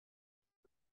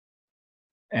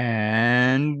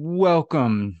And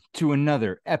welcome to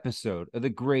another episode of the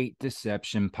Great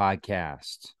Deception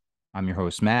Podcast. I'm your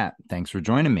host, Matt. Thanks for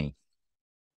joining me.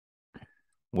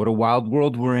 What a wild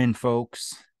world we're in,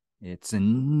 folks. It's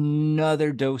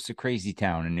another dose of crazy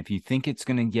town. And if you think it's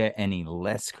going to get any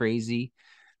less crazy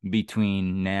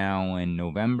between now and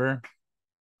November,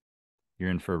 you're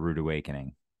in for a rude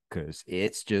awakening because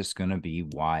it's just going to be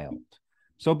wild.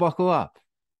 So buckle up,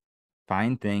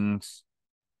 find things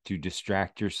to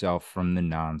distract yourself from the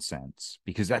nonsense,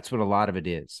 because that's what a lot of it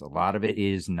is. A lot of it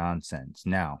is nonsense.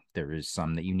 Now, there is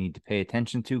some that you need to pay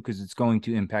attention to because it's going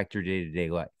to impact your day-to-day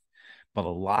life. But a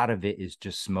lot of it is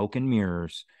just smoke and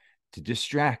mirrors to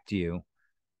distract you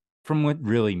from what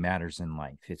really matters in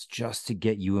life. It's just to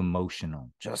get you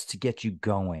emotional, just to get you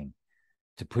going,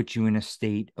 to put you in a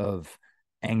state of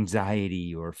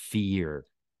anxiety or fear.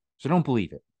 So don't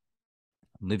believe it.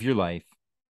 Live your life,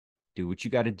 do what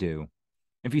you got to do.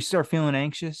 If you start feeling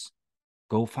anxious,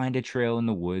 go find a trail in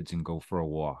the woods and go for a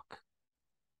walk.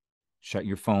 Shut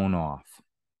your phone off.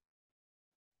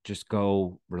 Just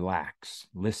go relax,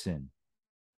 listen,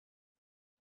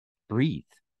 breathe,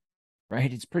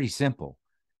 right? It's pretty simple.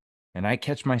 And I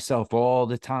catch myself all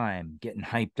the time getting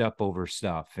hyped up over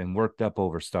stuff and worked up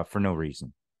over stuff for no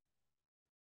reason.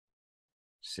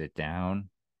 Sit down,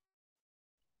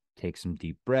 take some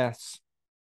deep breaths.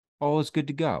 All is good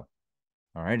to go.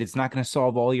 All right. It's not going to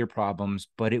solve all your problems,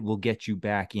 but it will get you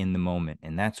back in the moment.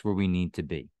 And that's where we need to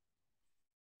be.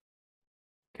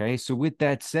 Okay. So, with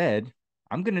that said,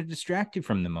 I'm going to distract you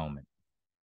from the moment.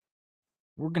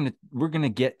 We're gonna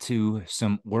get to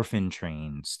some orphan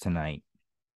trains tonight.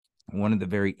 One of the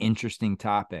very interesting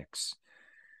topics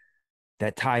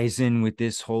that ties in with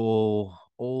this whole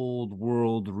old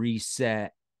world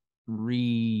reset,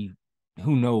 who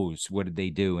knows what did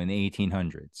they do in the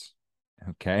 1800s.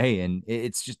 Okay. And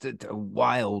it's just a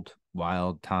wild,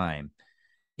 wild time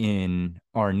in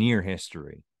our near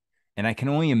history. And I can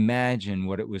only imagine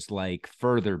what it was like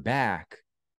further back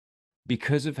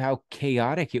because of how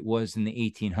chaotic it was in the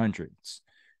 1800s.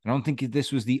 I don't think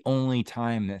this was the only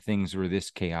time that things were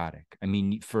this chaotic. I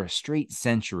mean, for a straight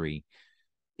century,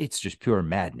 it's just pure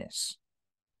madness.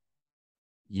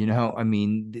 I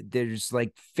mean, there's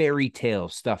like fairy tale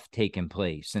stuff taking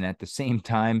place, and at the same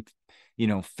time,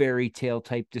 fairy tale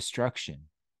type destruction.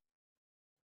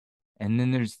 And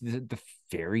then there's the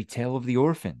fairy tale of the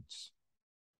orphans.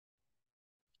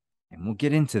 And we'll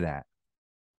get into that.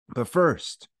 But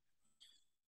first,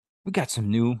 we got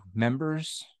some new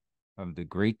members of the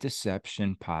Great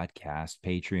Deception Podcast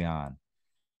Patreon.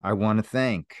 I want to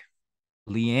thank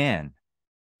Leanne.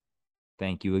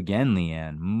 Thank you again,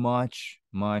 Leanne. Much,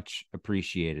 much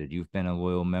appreciated. You've been a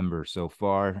loyal member so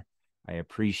far. I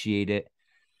appreciate it.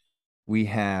 We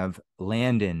have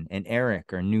Landon and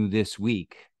Eric are new this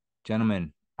week.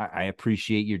 Gentlemen, I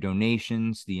appreciate your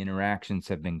donations. The interactions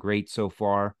have been great so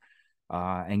far.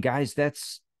 And guys,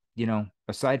 that's,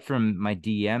 aside from my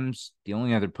DMs, the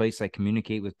only other place I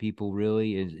communicate with people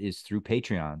really is through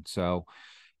Patreon. So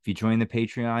if you join the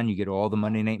Patreon, you get all the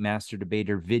Monday Night Master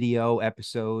Debater video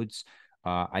episodes.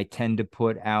 I tend to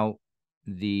put out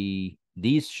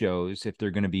these shows if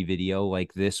they're going to be video,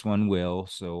 like this one will.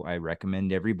 So I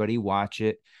recommend everybody watch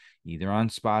it either on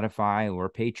Spotify or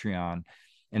Patreon.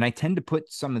 And I tend to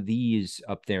put some of these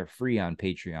up there free on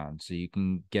Patreon, so you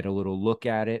can get a little look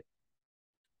at it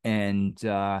and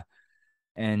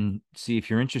see if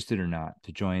you're interested or not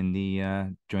to join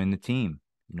the team.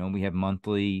 We have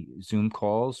monthly Zoom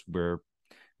calls where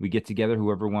we get together.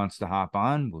 Whoever wants to hop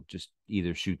on, we'll just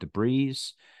either shoot the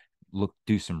breeze,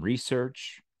 do some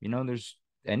research. There's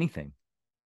anything.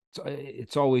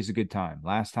 It's always a good time.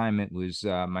 Last time it was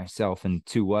myself and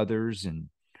two others, and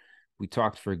we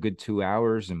talked for a good 2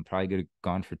 hours and probably could have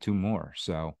gone for two more.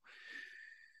 So,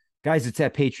 guys, it's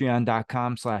at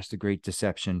patreon.com/the Great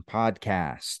Deception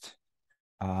Podcast.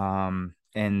 And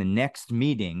the next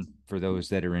meeting, for those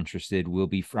that are interested, will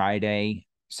be Friday,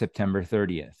 September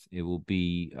 30th. It will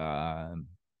be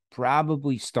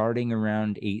probably starting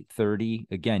around 8:30.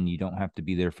 Again, you don't have to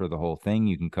be there for the whole thing.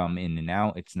 You can come in and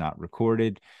out. It's not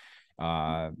recorded.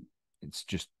 It's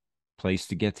just a place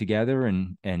to get together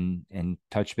and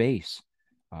touch base.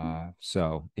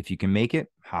 So if you can make it,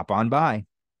 hop on by.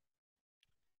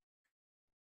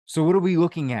 So what are we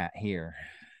looking at here?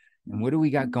 And what do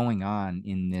we got going on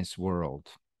in this world?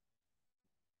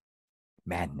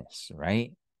 Madness,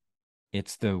 right?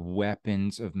 It's the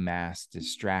weapons of mass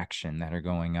distraction that are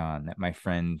going on that my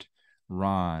friend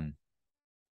Ron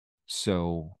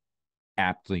so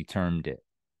aptly termed it.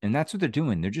 And that's what they're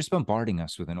doing. They're just bombarding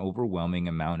us with an overwhelming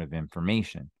amount of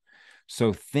information.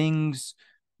 So things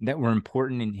that were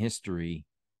important in history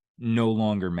no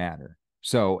longer matter.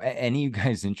 So, any of you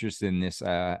guys interested in this?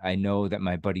 I know that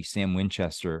my buddy Sam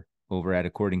Winchester over at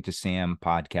According to Sam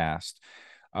podcast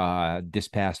this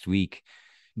past week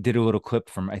did a little clip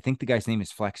from, I think the guy's name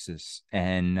is Flexus,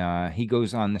 and he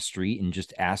goes on the street and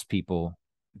just asks people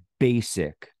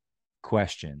basic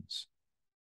questions.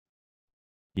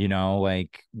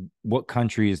 Like, what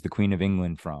country is the Queen of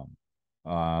England from?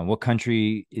 What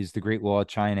country is the Great Wall of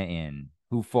China in?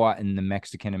 Who fought in the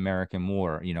Mexican American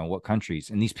War? What countries?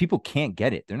 And these people can't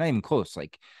get it. They're not even close.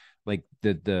 Like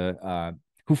the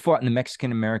who fought in the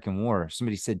Mexican American War?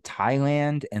 Somebody said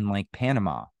Thailand and like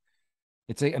Panama.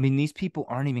 It's like, I mean, these people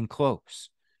aren't even close.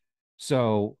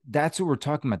 So that's what we're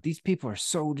talking about. These people are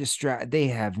so distracted. They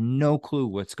have no clue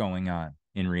what's going on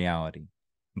in reality.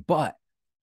 But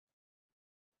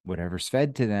whatever's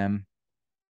fed to them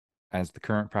as the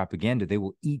current propaganda, they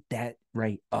will eat that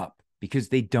right up because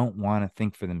they don't want to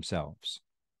think for themselves.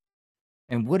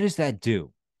 And what does that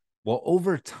do? Well,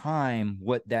 over time,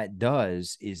 what that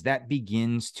does is that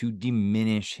begins to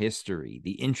diminish history,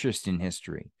 the interest in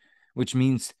history, which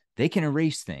means they can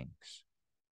erase things,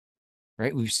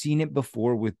 right? We've seen it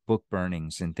before with book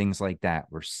burnings and things like that.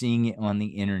 We're seeing it on the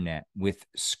internet with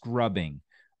scrubbing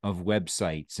of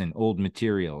websites and old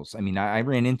materials. I mean, I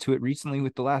ran into it recently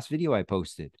with the last video I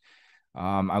posted.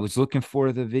 I was looking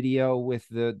for the video with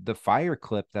the fire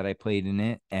clip that I played in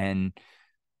it, and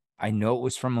I know it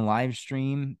was from a live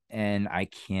stream, and I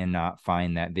cannot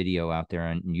find that video out there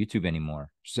on YouTube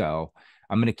anymore. So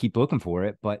I'm going to keep looking for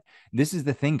it. But this is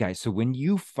the thing, guys. So when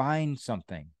you find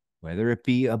something, whether it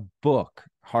be a book,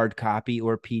 hard copy,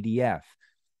 or PDF,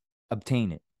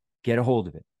 obtain it, get a hold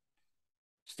of it,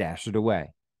 stash it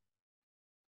away.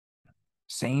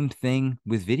 Same thing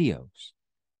with videos,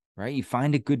 right? You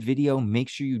find a good video, make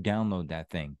sure you download that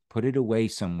thing, put it away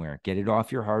somewhere, get it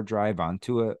off your hard drive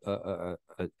onto an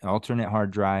alternate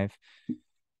hard drive,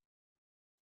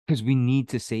 because we need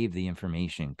to save the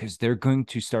information, because they're going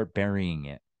to start burying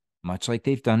it, much like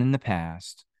they've done in the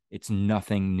past. It's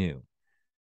nothing new.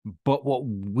 But what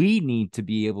we need to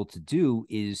be able to do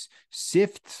is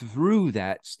sift through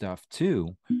that stuff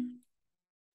too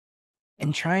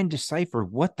and try and decipher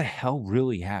what the hell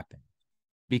really happened.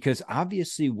 Because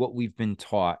obviously what we've been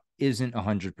taught isn't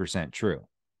 100% true.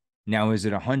 Now, is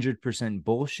it 100%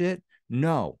 bullshit?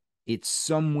 No, it's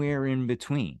somewhere in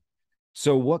between.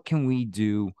 So what can we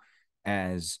do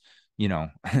as,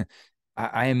 I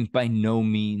am by no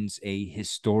means a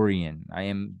historian. I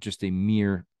am just a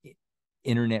mere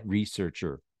internet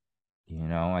researcher.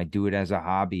 I do it as a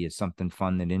hobby, as something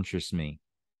fun that interests me.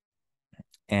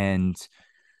 And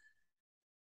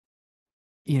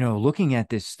looking at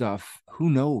this stuff, who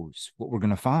knows what we're going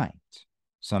to find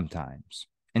sometimes.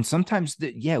 And sometimes,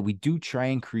 we do try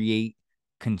and create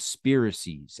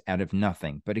conspiracies out of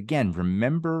nothing. But again,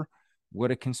 remember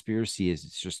what a conspiracy is.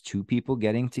 It's just two people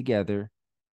getting together,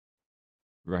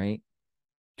 right,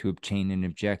 to obtain an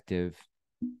objective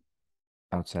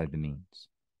outside the means.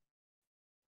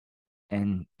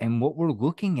 And what we're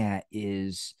looking at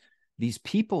is these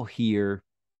people here.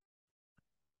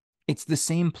 It's the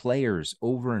same players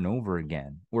over and over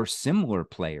again, or similar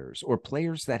players, or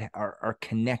players that are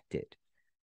connected.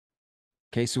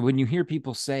 Okay, so when you hear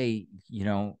people say,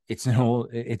 it's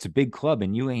a big club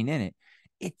and you ain't in it,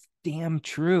 it's damn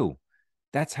true.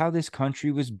 That's how this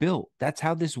country was built. That's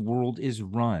how this world is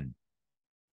run.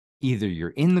 Either you're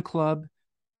in the club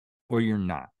or you're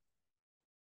not.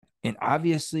 And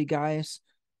obviously, guys,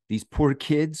 these poor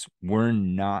kids were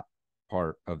not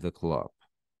part of the club.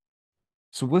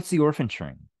 So what's the orphan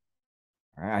train?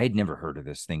 I had never heard of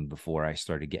this thing before I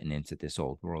started getting into this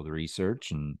old world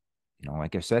research. And,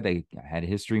 like I said, I had a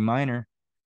history minor,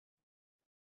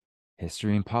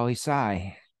 history and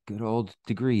poli-sci, good old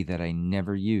degree that I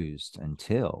never used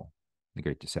until the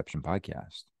Great Deception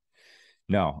podcast.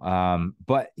 No,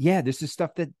 but yeah, this is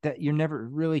stuff that you're never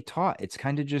really taught. It's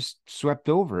kind of just swept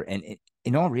over. And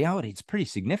in all reality, it's pretty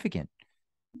significant.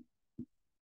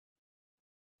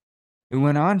 It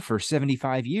went on for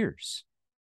 75 years.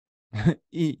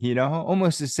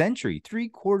 Almost a century,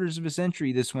 3/4 of a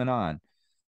century this went on,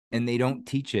 and they don't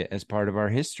teach it as part of our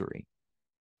history,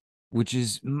 which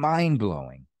is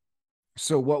mind-blowing.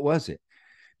 So what was it?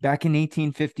 Back in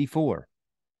 1854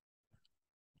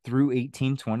 through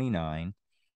 1829,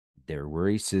 there were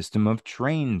a system of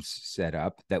trains set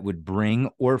up that would bring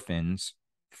orphans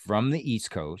from the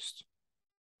East Coast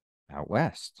out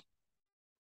west.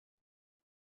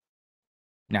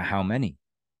 Now, how many?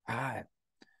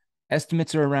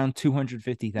 Estimates are around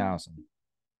 250,000.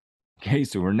 Okay,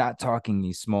 so we're not talking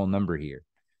the small number here.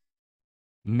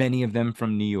 Many of them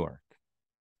from New York.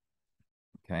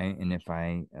 Okay, and if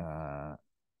I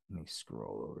Let me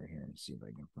scroll over here and see if I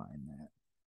can find that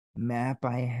map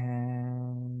I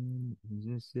had. Is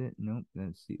this it? Nope.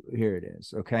 Let's see. Here it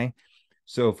is. Okay.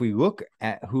 So if we look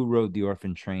at who rode the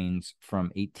orphan trains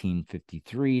from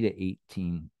 1853 to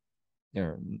 18,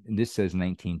 or this says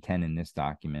 1910 in this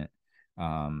document.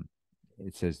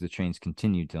 It says the trains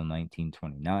continued till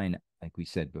 1929, like we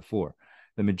said before.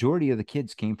 The majority of the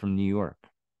kids came from New York,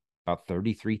 about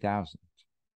 33,000.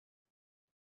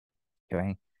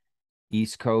 Okay.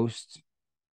 East Coast,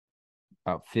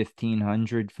 about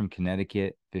 1,500 from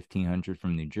Connecticut, 1,500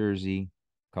 from New Jersey,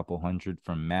 a couple hundred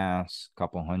from Mass, a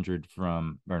couple hundred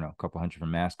from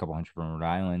Mass, a couple hundred from Rhode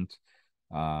Island,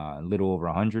 a little over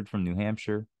 100 from New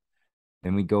Hampshire.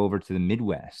 Then we go over to the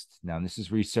Midwest. Now, this is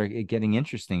where you start getting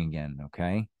interesting again,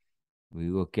 okay? We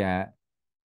look at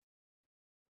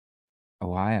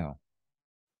Ohio,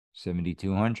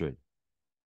 7,200.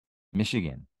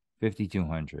 Michigan,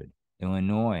 5,200.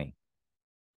 Illinois,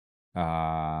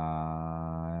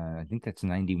 I think that's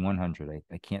 9,100.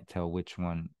 I can't tell which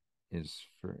one is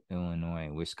for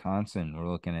Illinois. Wisconsin, we're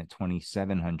looking at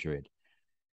 2,700.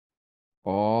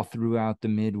 All throughout the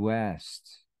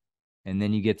Midwest. And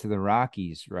then you get to the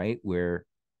Rockies, right, where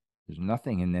there's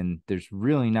nothing, and then there's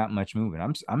really not much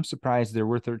movement. I'm surprised there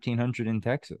were 1,300 in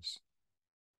Texas.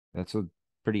 That's a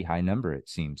pretty high number, it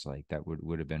seems like, that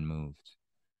would have been moved.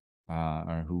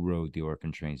 Or who rode the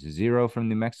orphan trains? 0 from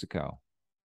New Mexico.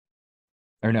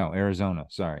 Or no, Arizona,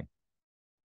 sorry.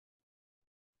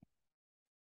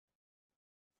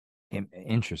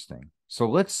 Interesting. So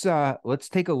let's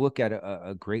take a look at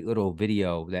a great little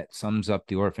video that sums up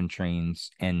the orphan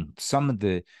trains and some of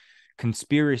the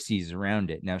conspiracies around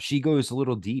it. Now, she goes a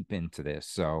little deep into this,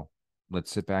 so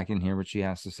let's sit back and hear what she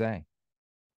has to say.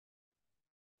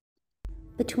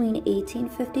 Between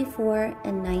 1854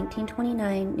 and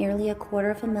 1929, nearly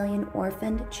 250,000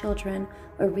 orphaned children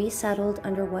were resettled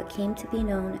under what came to be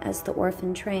known as the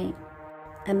Orphan Train.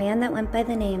 A man that went by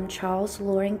the name Charles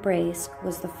Loring Brace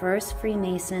was the first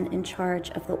Freemason in charge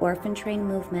of the Orphan Train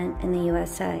movement in the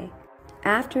USA.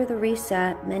 After the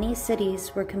reset, many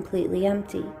cities were completely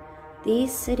empty.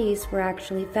 These cities were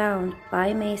actually found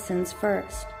by Masons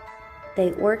first.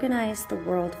 They organized the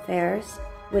World Fairs,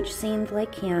 which seemed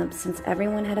like camps since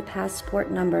everyone had a passport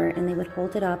number and they would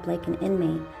hold it up like an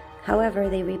inmate. However,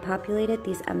 they repopulated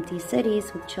these empty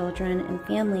cities with children and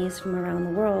families from around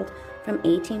the world from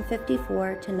 1854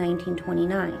 to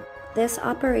 1929. This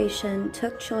operation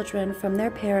took children from their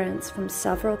parents from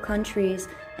several countries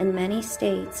and many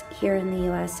states here in the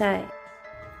USA.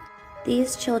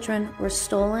 These children were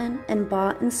stolen and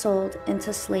bought and sold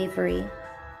into slavery.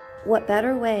 What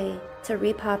better way to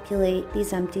repopulate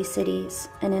these empty cities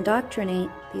and indoctrinate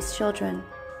these children?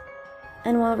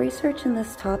 And while researching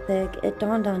this topic, it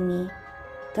dawned on me,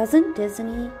 doesn't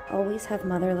Disney always have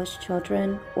motherless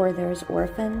children, or there's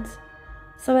orphans?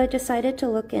 So I decided to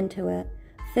look into it.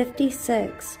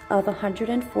 56 of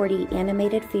 140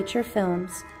 animated feature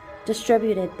films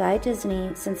distributed by Disney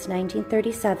since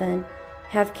 1937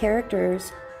 have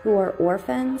characters who are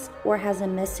orphans or has a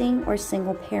missing or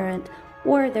single parent,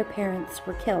 or their parents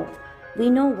were killed. We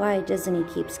know why Disney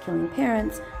keeps killing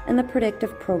parents, and the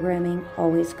predictive programming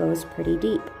always goes pretty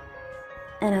deep.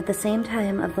 And at the same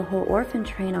time of the whole orphan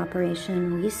train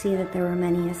operation, we see that there were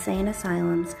many insane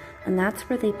asylums, and that's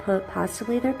where they put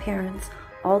possibly their parents,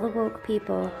 all the woke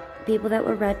people, people that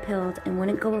were red-pilled and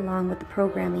wouldn't go along with the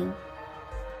programming.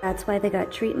 That's why they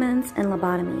got treatments and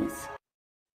lobotomies.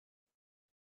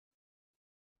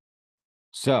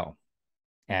 So,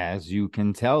 as you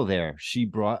can tell there, she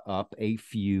brought up a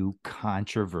few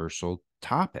controversial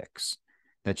topics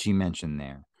that she mentioned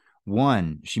there.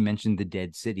 One, she mentioned the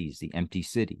dead cities, the empty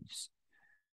cities.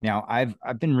 Now, I've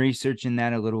been researching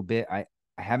that a little bit. I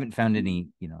haven't found any,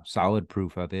 solid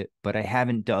proof of it, but I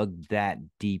haven't dug that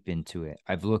deep into it.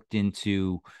 I've looked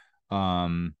into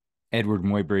Edward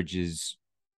Muybridge's,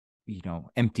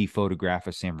 empty photograph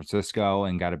of San Francisco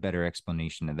and got a better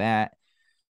explanation of that.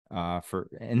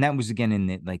 And that was again in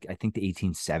I think the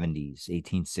 1870s,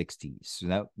 1860s. So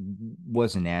that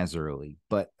wasn't as early,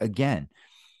 but again,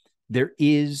 there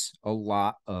is a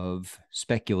lot of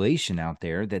speculation out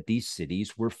there that these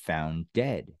cities were found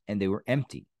dead and they were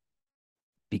empty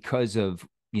because of,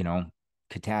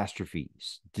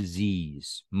 catastrophes,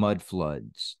 disease, mud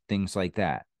floods, things like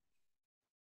that,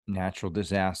 natural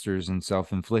disasters and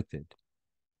self-inflicted.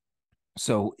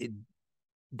 So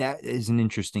that is an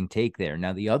interesting take there.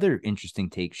 Now, the other interesting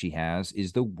take she has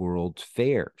is the World's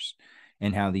Fairs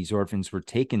and how these orphans were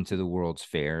taken to the World's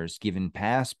Fairs, given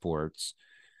passports.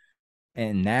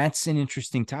 And that's an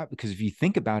interesting topic because if you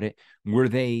think about it, were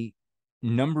they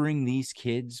numbering these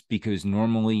kids because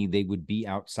normally they would be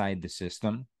outside the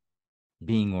system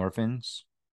being orphans,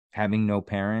 having no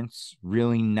parents,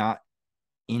 really not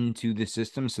into the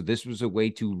system. So this was a way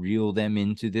to reel them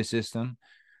into the system,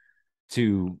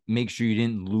 to make sure you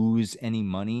didn't lose any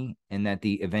money, and that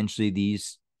eventually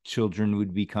these children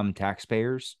would become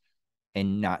taxpayers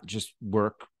and not just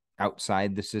work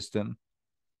outside the system.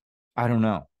 I don't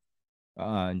know.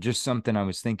 Just something I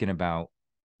was thinking about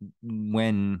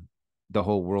when the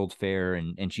whole World Fair,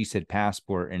 and she said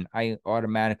passport, and I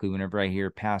automatically, whenever I hear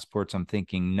passports, I'm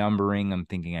thinking numbering, I'm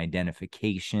thinking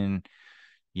identification,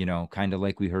 kind of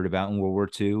like we heard about in World War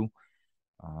II.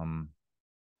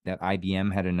 That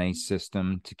IBM had a nice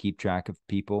system to keep track of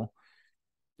people.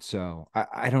 So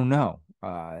I don't know.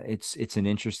 It's an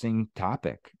interesting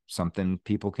topic, something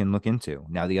people can look into.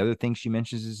 Now, the other thing she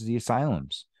mentions is the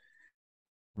asylums.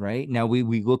 Right now, we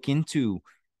look into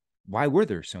why were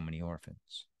there so many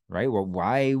orphans, right? Well,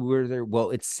 why were there?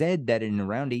 Well, it's said that in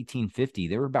around 1850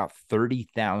 there were about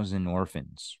 30,000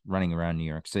 orphans running around New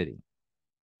York City.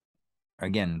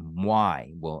 Again,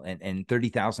 why? Well, and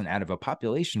 30,000 out of a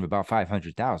population of about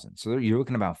 500,000. So you're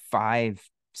looking about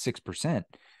 5-6%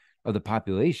 of the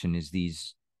population is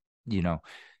these, you know,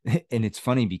 and it's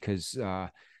funny because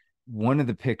one of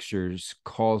the pictures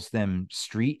calls them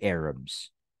street Arabs,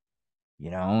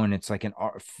 and it's like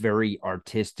very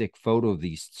artistic photo of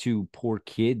these two poor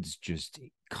kids just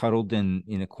cuddled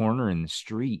in a corner in the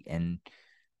street. And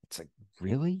it's like,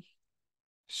 really?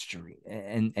 Street,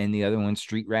 and the other one,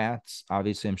 street rats.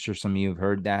 Obviously, I'm sure some of you have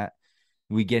heard that.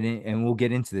 We get in, and we'll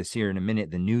get into this here in a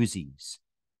minute, the newsies,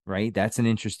 right? That's an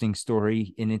interesting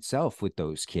story in itself with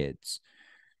those kids.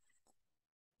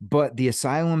 But the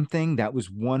asylum thing, that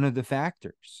was one of the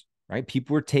factors, right?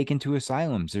 People were taken to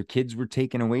asylums, their kids were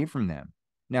taken away from them.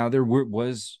 Now,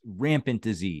 was rampant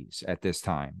disease at this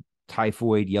time.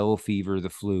 Typhoid, yellow fever, the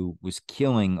flu was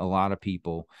killing a lot of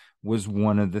people, was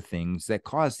one of the things that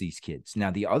caused these kids. Now,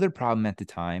 the other problem at the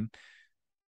time,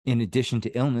 in addition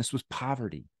to illness, was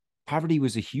poverty. Poverty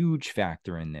was a huge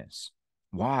factor in this.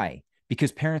 Why?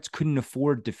 Because parents couldn't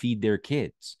afford to feed their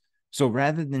kids. So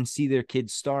rather than see their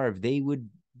kids starve, they would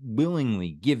willingly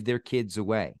give their kids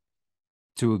away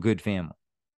to a good family,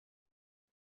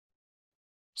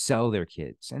 sell their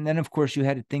kids. And then, of course, you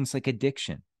had things like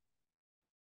addiction,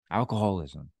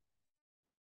 alcoholism,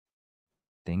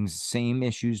 same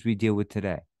issues we deal with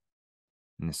today,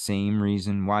 and the same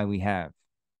reason why we have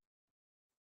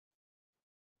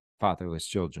fatherless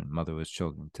children, motherless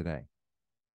children today.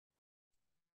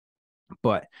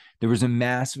 But there was a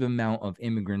massive amount of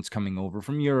immigrants coming over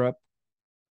from Europe.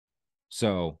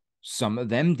 So some of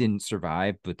them didn't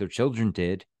survive, but their children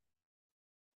did.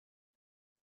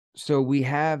 So we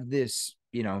have this,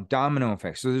 domino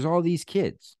effect. So there's all these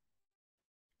kids.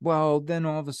 Well, then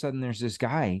all of a sudden there's this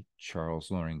guy,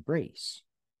 Charles Loring Brace,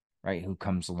 right, who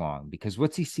comes along, because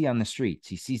what's he see on the streets?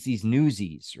 He sees these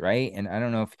newsies, right? And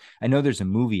I know there's a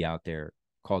movie out there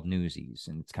called Newsies,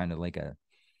 and it's kind of like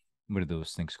what are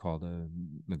those things called?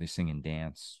 Where they sing and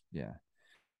dance. Yeah.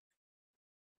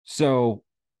 So,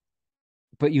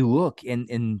 but you look,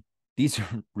 and these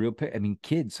are real,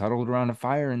 kids huddled around a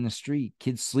fire in the street,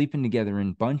 kids sleeping together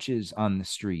in bunches on the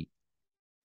street,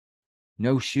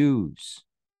 no shoes,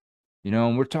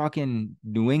 and we're talking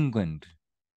New England,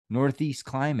 Northeast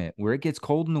climate where it gets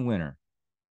cold in the winter.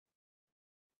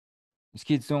 These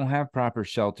kids don't have proper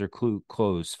shelter,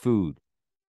 clothes, food,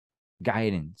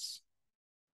 guidance.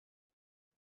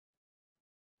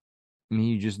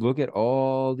 You just look at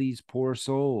all these poor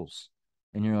souls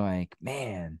and you're like,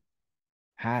 man,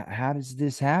 how does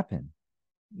this happen?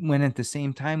 When at the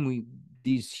same time,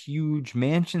 these huge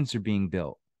mansions are being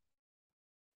built.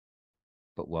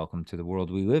 But welcome to the world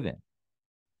we live in.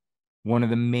 One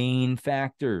of the main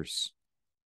factors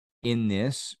in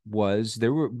this was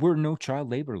there were no child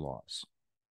labor laws.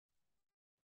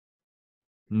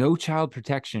 No child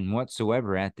protection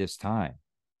whatsoever at this time.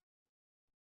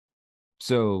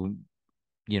 So,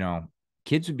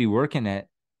 kids would be working at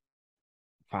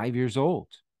 5 years old.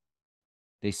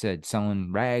 They said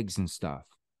selling rags and stuff.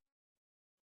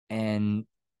 And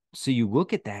so you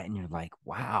look at that and you're like,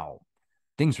 wow,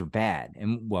 things were bad.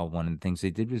 And well, one of the things they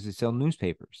did was they sell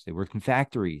newspapers. They worked in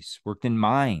factories, worked in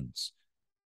mines.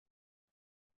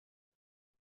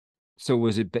 So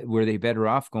were they better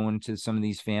off going to some of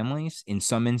these families? In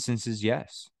some instances,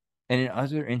 yes. And in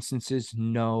other instances,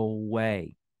 no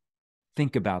way.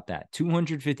 Think about that.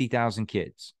 250,000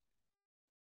 kids.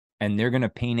 And they're going to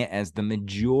paint it as the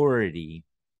majority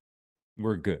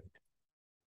were good.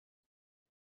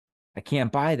 I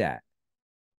can't buy that.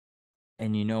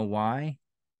 And you know why?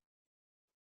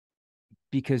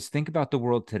 Because think about the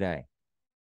world today.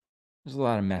 There's a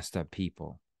lot of messed up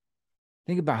people.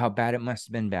 Think about how bad it must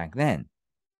have been back then.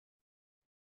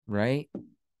 right?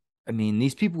 I mean,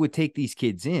 these people would take these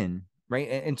kids in, right?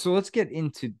 And so let's get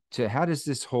into how does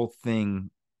this whole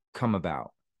thing come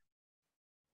about?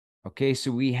 Okay,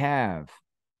 so we have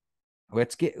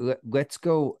let's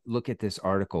go look at this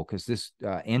article because this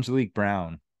Angelique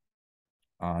Brown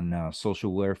on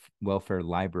Social Welfare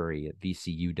Library at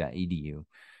vcu.edu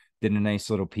did a nice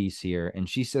little piece here, and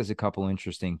she says a couple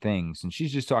interesting things. And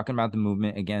she's just talking about the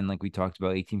movement again, like we talked about,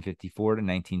 1854 to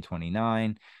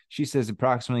 1929. She says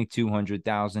approximately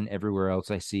 200,000. Everywhere else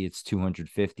I see it's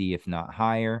 250, if not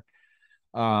higher.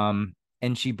 And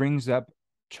she brings up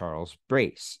Charles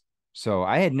Brace. So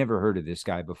I had never heard of this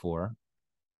guy before.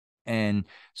 And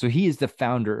so he is the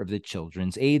founder of the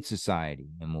Children's Aid Society,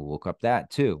 and we'll look up that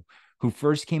too, who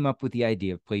first came up with the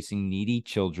idea of placing needy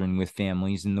children with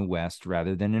families in the West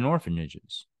rather than in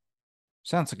orphanages.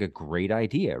 Sounds like a great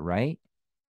idea, right?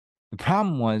 The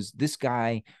problem was this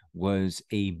guy was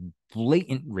a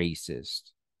blatant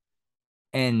racist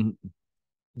and,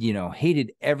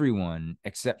 hated everyone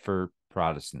except for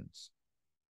Protestants.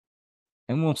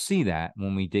 And we'll see that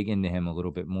when we dig into him a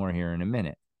little bit more here in a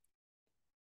minute.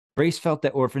 Brace felt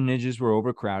that orphanages were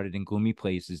overcrowded and gloomy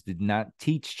places did not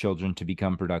teach children to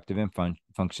become productive and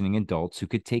functioning adults who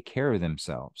could take care of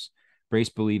themselves. Brace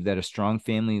believed that a strong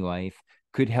family life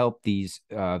could help these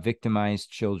victimized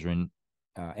children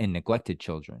and neglected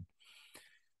children.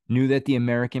 Knew that the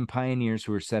American pioneers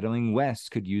who were settling west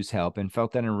could use help and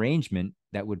felt that an arrangement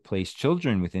that would place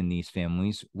children within these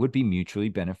families would be mutually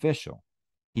beneficial.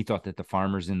 He thought that the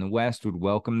farmers in the West would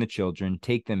welcome the children,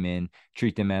 take them in,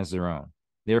 treat them as their own.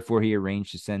 Therefore, he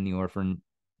arranged to send the orphan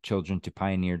children to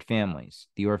pioneered families,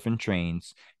 the orphan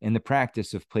trains, in the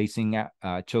practice of placing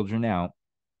children out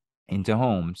into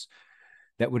homes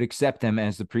that would accept them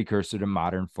as the precursor to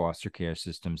modern foster care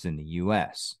systems in the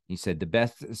U.S. He said the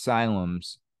best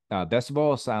of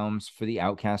all asylums for the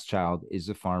outcast child is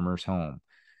the farmer's home.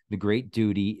 The great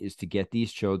duty is to get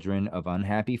these children of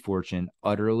unhappy fortune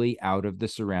utterly out of the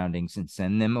surroundings and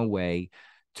send them away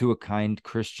to a kind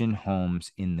Christian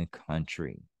homes in the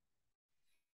country.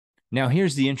 Now,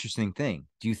 here's the interesting thing.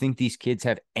 Do you think these kids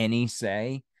have any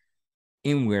say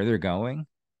in where they're going?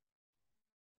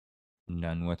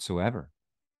 None whatsoever.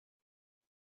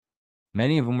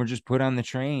 Many of them were just put on the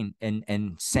train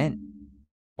and sent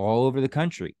all over the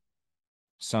country,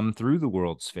 some through the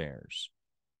World's Fairs,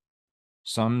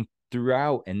 some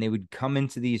throughout, and they would come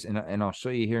into these, and I'll show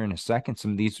you here in a second,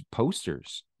 some of these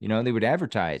posters. They would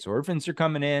advertise, orphans are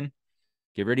coming in,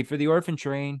 get ready for the orphan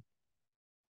train.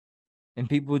 And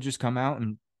people would just come out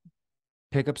and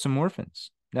pick up some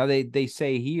orphans. Now they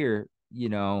say here,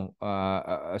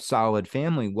 a solid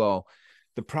family. Well,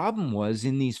 the problem was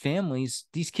in these families,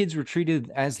 these kids were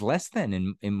treated as less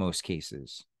than in most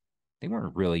cases. They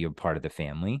weren't really a part of the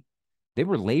family. They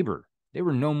were labor. They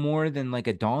were no more than like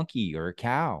a donkey or a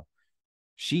cow,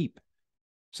 sheep,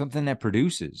 something that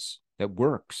produces, that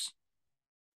works.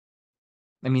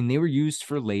 I mean, they were used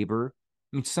for labor.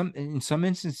 I mean, in some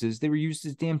instances, they were used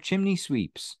as damn chimney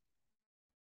sweeps.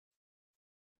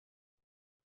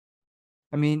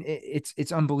 I mean,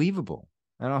 it's unbelievable.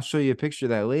 And I'll show you a picture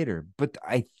of that later. But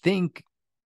I think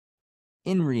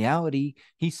in reality,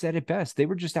 he said it best. They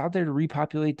were just out there to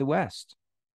repopulate the West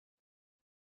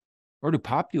or to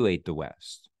populate the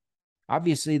West.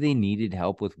 Obviously, they needed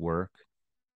help with work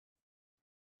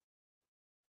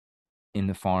in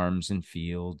the farms and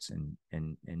fields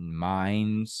and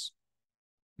mines.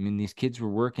 I mean, these kids were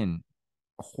working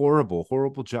horrible,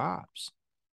 horrible jobs.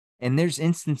 And there's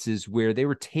instances where they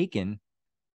were taken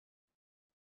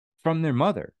from their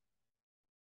mother,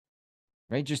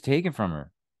 right? Just taken from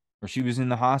her, or she was in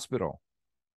the hospital,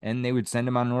 and they would send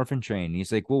him on an orphan train.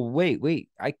 He's like, well, wait,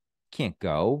 I can't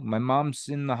go. My mom's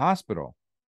in the hospital.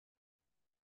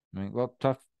 I'm like, well,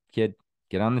 tough kid,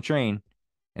 get on the train.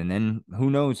 And then who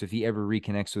knows if he ever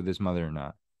reconnects with his mother or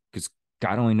not, because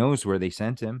God only knows where they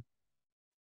sent him.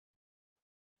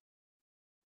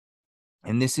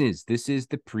 And this is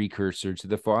the precursor to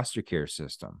the foster care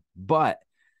system. But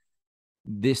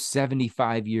this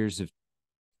 75 years of,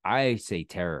 I say,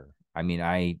 terror. I mean,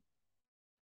 I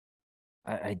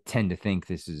tend to think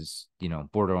this is,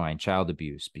 borderline child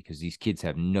abuse, because these kids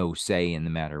have no say in the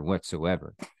matter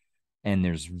whatsoever. And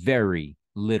there's very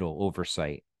little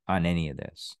oversight on any of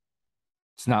this.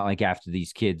 It's not like after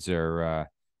these kids are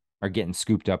getting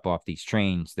scooped up off these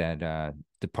trains that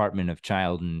Department of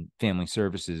Child and Family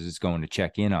Services is going to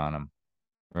check in on them,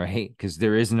 right? Because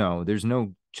there's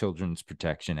no children's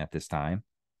protection at this time.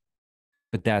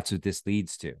 But that's what this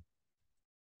leads to.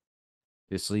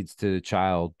 This leads to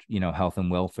child, health and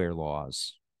welfare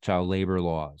laws, child labor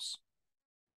laws.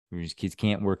 These kids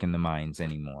can't work in the mines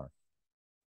anymore.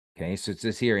 Okay, so it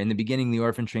says here, in the beginning, the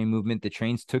orphan train movement, the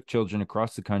trains took children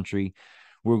across the country,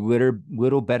 were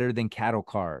little better than cattle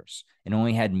cars, and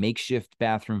only had makeshift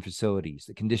bathroom facilities.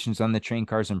 The conditions on the train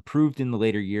cars improved in the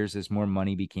later years as more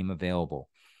money became available.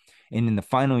 And in the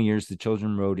final years, the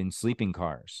children rode in sleeping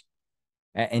cars.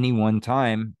 At any one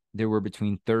time, there were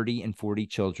between 30 and 40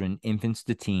 children, infants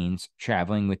to teens,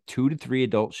 traveling with 2 to 3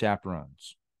 adult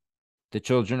chaperones. The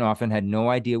children often had no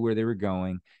idea where they were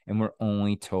going and were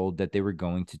only told that they were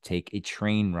going to take a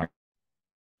train ride.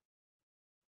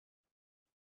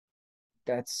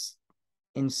 That's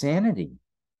insanity,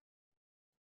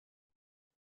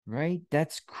 right?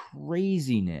 That's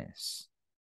craziness.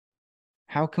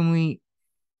 How can we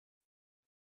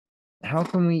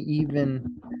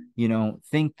even,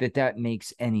 think that that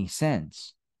makes any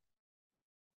sense?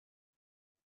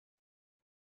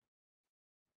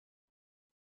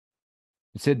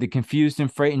 It said the confused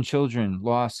and frightened children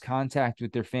lost contact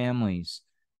with their families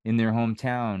in their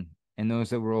hometown, and those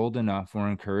that were old enough were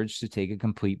encouraged to take a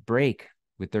complete break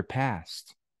with their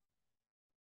past.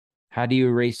 How do you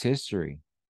erase history?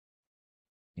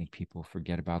 Make people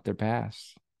forget about their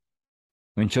past.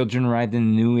 When children arrived in a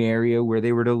new area where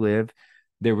they were to live,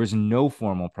 there was no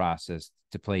formal process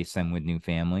to place them with new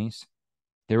families.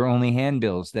 There were only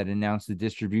handbills that announced the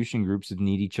distribution groups of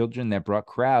needy children that brought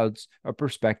crowds of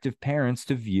prospective parents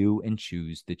to view and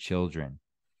choose the children.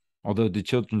 Although the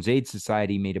Children's Aid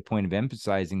Society made a point of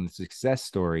emphasizing the success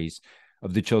stories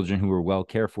of the children who were well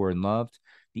cared for and loved,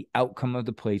 the outcome of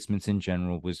the placements in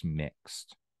general was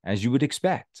mixed, as you would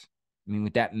expect. I mean,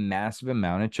 with that massive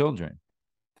amount of children.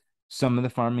 Some of the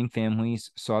farming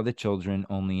families saw the children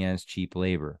only as cheap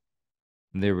labor.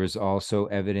 There was also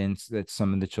evidence that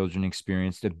some of the children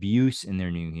experienced abuse in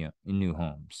their new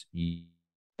homes.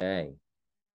 Hey,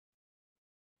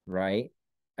 right?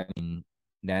 I mean,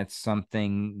 that's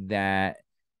something that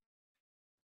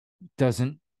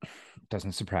doesn't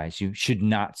surprise you, should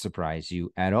not surprise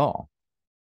you at all.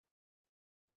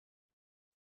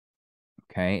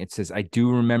 Okay, it says, I do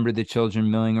remember the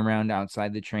children milling around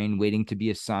outside the train waiting to be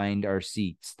assigned our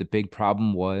seats. The big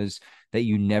problem was that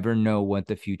you never know what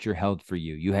the future held for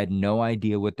you. You had no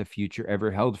idea what the future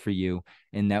ever held for you,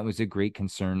 and that was a great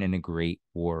concern and a great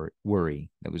worry.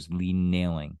 That was Lee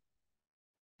Nailing,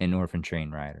 an orphan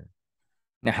train rider.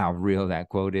 Now, how real that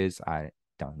quote is, I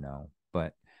don't know.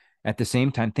 But at the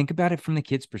same time, think about it from the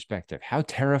kid's perspective. How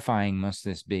terrifying must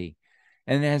this be?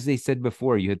 And as they said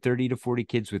before, you had 30 to 40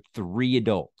 kids with 3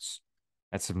 adults.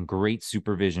 That's some great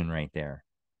supervision right there.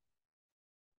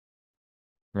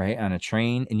 Right? On a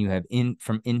train, and you have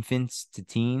from infants to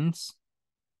teens.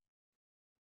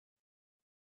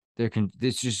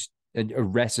 There's just a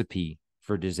recipe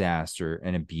for disaster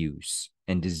and abuse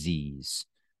and disease.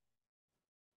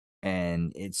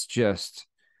 And it's just,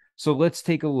 so let's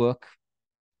take a look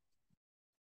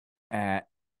at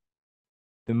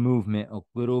the movement a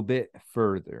little bit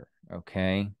further,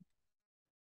 okay?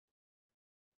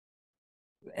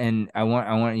 And I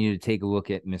want you to take a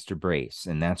look at Mr. Brace,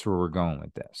 and that's where we're going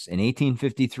with this. In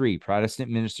 1853,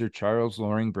 Protestant minister Charles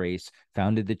Loring Brace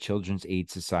founded the Children's Aid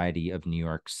Society of New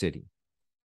York City.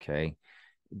 Okay.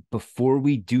 Before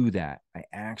we do that, I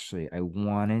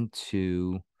wanted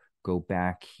to go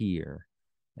back here,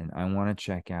 and I want to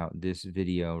check out this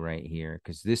video right here,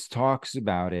 because this talks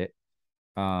about it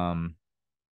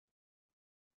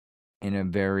in a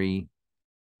very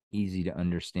easy to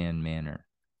understand manner.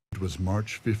 It was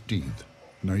March 15th,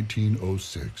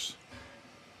 1906.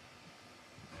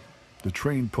 The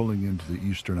train pulling into the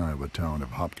eastern Iowa town of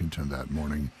Hopkinton that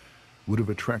morning would have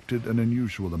attracted an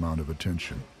unusual amount of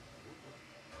attention.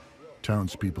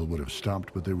 Townspeople would have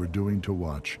stopped what they were doing to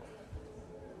watch.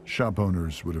 Shop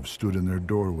owners would have stood in their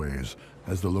doorways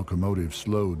as the locomotive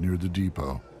slowed near the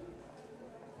depot.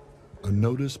 A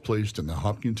notice placed in the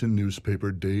Hopkinton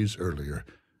newspaper days earlier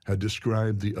had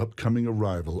described the upcoming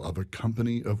arrival of a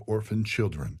company of orphan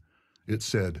children. It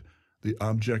said, "The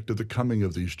object of the coming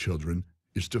of these children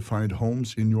is to find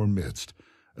homes in your midst,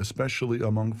 especially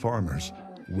among farmers,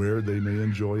 where they may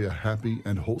enjoy a happy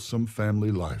and wholesome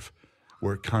family life,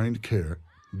 where kind care,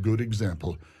 good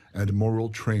example, and moral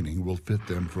training will fit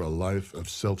them for a life of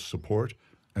self-support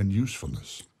and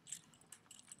usefulness."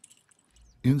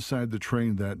 Inside the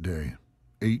train that day,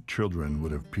 8 children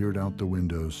would have peered out the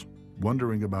windows,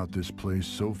 wondering about this place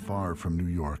so far from New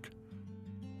York.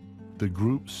 The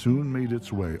group soon made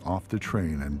its way off the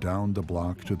train and down the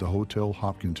block to the Hotel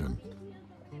Hopkinton.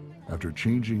 After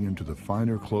changing into the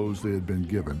finer clothes they had been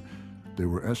given, they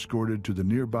were escorted to the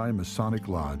nearby Masonic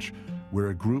Lodge, where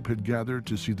a group had gathered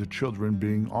to see the children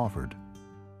being offered.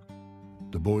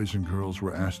 The boys and girls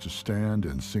were asked to stand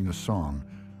and sing a song,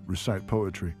 recite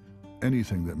poetry,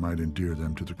 anything that might endear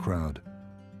them to the crowd.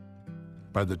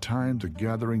 By the time the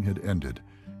gathering had ended,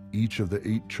 each of the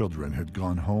 8 children had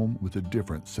gone home with a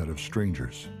different set of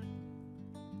strangers.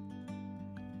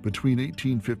 Between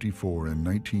 1854 and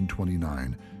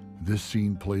 1929, this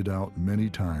scene played out many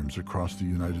times across the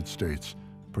United States,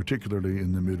 particularly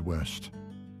in the Midwest.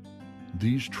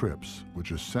 These trips,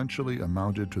 which essentially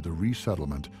amounted to the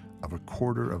resettlement of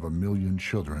 250,000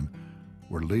 children,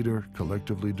 were later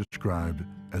collectively described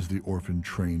as the Orphan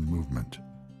Train movement.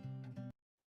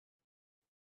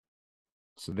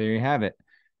 So there you have it.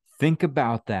 Think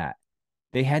about that.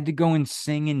 They had to go and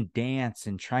sing and dance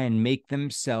and try and make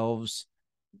themselves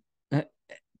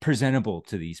presentable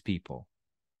to these people,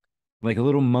 like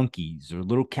little monkeys or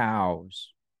little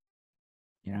cows,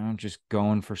 just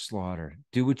going for slaughter.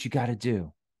 Do what you got to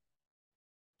do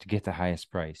to get the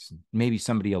highest price. Maybe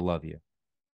somebody will love you.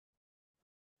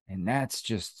 And that's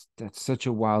such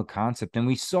a wild concept. And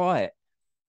we saw it,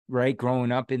 right,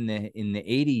 growing up in the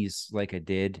 80s, like I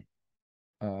did.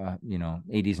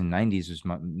 80s and 90s was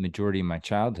my majority of my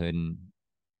childhood, and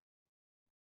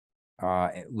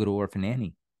Little Orphan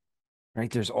Annie,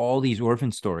 right? There's all these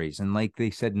orphan stories. And like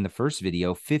they said in the first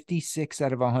video, 56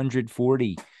 out of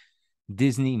 140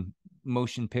 Disney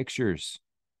motion pictures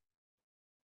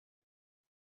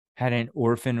had an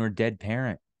orphan or dead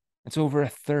parent. That's over a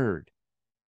third.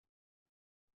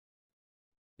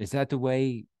 Is that the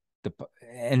way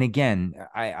and again,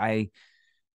 I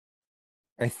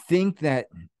think that,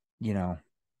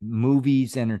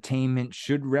 movies, entertainment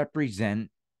should represent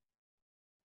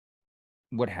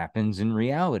what happens in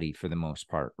reality for the most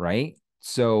part, right?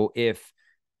 So if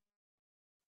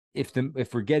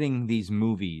we're getting these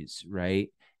movies, right,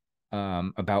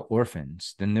 about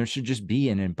orphans, then there should just be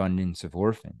an abundance of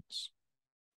orphans.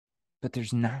 But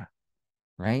there's not,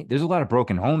 right? There's a lot of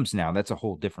broken homes now. That's a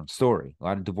whole different story. A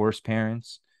lot of divorced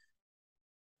parents.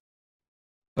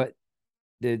 But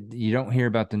you don't hear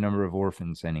about the number of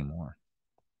orphans anymore.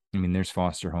 I mean, there's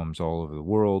foster homes all over the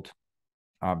world.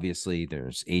 Obviously,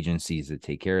 there's agencies that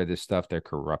take care of this stuff. They're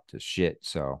corrupt as shit.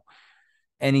 So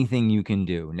anything you can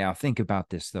do. Now, think about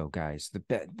this, though, guys.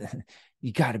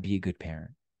 You got to be a good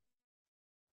parent.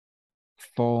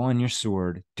 Fall on your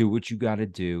sword. Do what you got to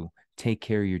do. Take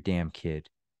care of your damn kid.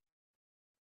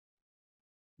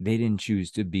 They didn't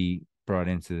choose to be brought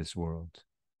into this world.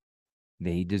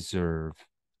 They deserve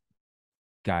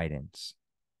guidance,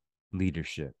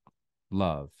 leadership,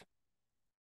 love,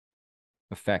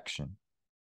 affection.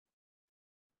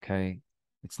 Okay?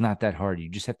 It's not that hard. You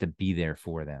just have to be there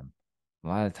for them. A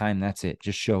lot of the time, that's it.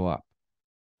 Just show up.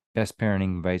 Best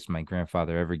parenting advice my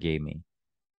grandfather ever gave me.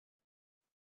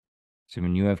 So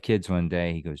when you have kids one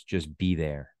day, he goes, just be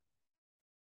there.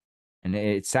 And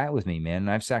it sat with me, man.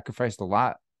 And I've sacrificed a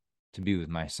lot to be with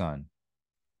my son.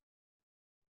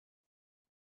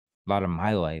 A lot of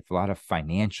my life, a lot of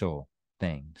financial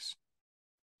things.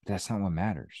 But that's not what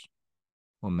matters.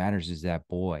 What matters is that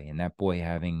boy, and that boy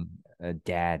having a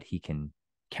dad he can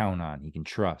count on, he can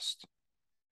trust.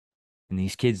 And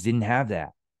these kids didn't have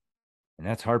that. And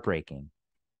that's heartbreaking.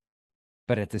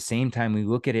 But at the same time, we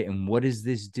look at it and what does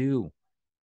this do?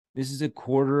 This is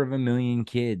 250,000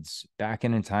 kids back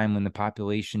in a time when the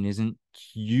population isn't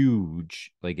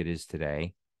huge like it is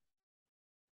today.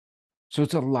 So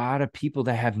it's a lot of people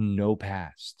that have no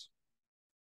past,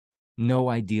 no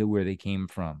idea where they came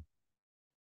from,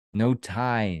 no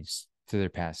ties to their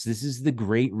past. This is the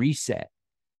Great Reset,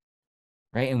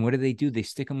 right? And what do? They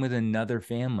stick them with another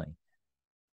family.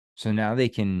 So now they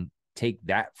can take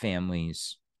that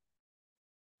family's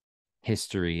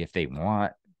history if they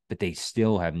want, but they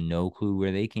still have no clue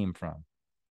where they came from.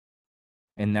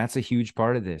 And that's a huge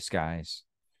part of this, guys.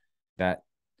 That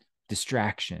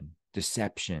distraction,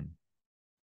 deception.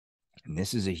 And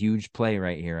this is a huge play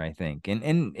right here, I think. And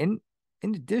in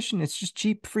addition, it's just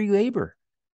cheap free labor,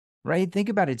 right? Think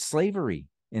about it. It's slavery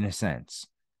in a sense.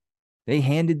 They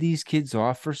handed these kids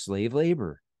off for slave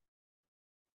labor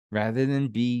rather than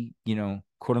be,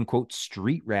 quote unquote,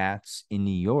 street rats in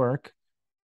New York.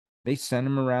 They sent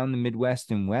them around the Midwest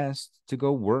and West to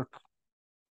go work,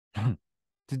 to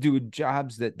do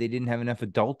jobs that they didn't have enough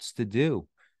adults to do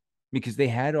because they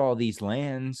had all these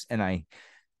lands. And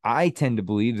I tend to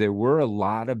believe there were a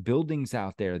lot of buildings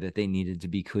out there that they needed to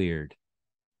be cleared.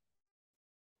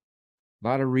 A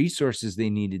lot of resources they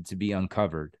needed to be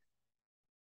uncovered.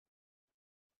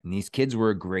 And these kids were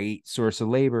a great source of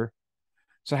labor.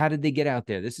 So how did they get out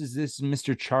there? This is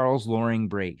Mr. Charles Loring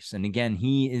Brace. And again,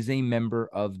 he is a member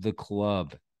of the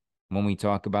club. When we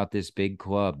talk about this big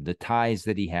club, the ties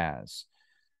that he has,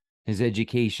 his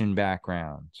education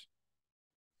background,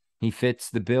 he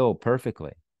fits the bill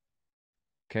perfectly.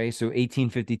 Okay, so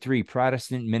 1853,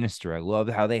 Protestant minister. I love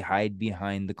how they hide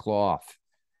behind the cloth.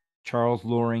 Charles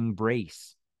Loring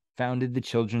Brace founded the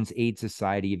Children's Aid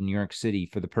Society of New York City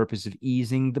for the purpose of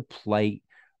easing the plight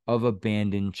of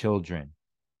abandoned children.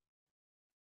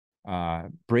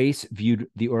 Brace viewed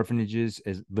the orphanages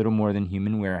as little more than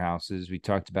human warehouses. We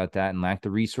talked about that, and lacked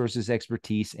the resources,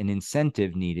 expertise, and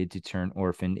incentive needed to turn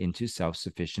orphaned into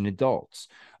self-sufficient adults.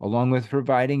 Along with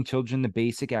providing children the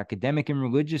basic academic and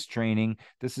religious training,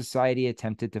 the society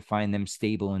attempted to find them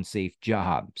stable and safe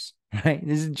jobs. Right?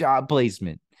 This is job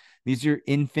placement. These are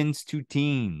infants to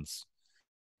teens.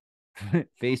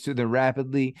 Faced with a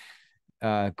rapidly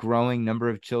growing number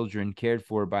of children cared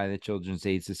for by the Children's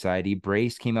Aid Society,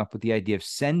 Brace came up with the idea of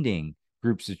sending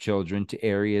groups of children to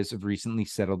areas of recently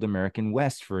settled American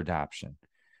West for adoption.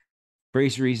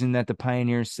 Brace reasoned that the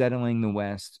pioneers settling the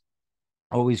West,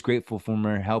 always grateful for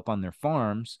more help on their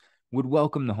farms, would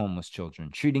welcome the homeless children,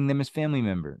 treating them as family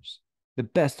members. The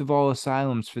best of all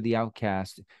asylums for the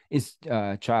outcast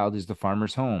child is the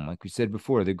farmer's home. Like we said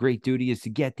before, the great duty is to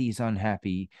get these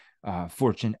unhappy,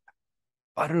 fortune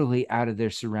utterly out of their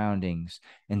surroundings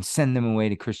and send them away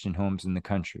to Christian homes in the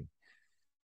country.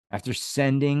 After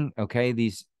sending,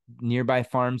 these nearby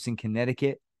farms in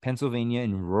Connecticut, Pennsylvania,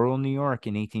 and rural New York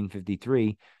in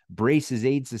 1853, Brace's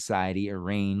Aid Society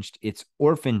arranged its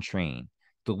Orphan Train,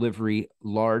 delivery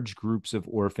large groups of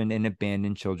orphaned and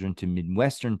abandoned children to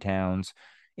Midwestern towns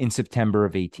in September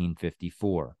of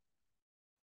 1854.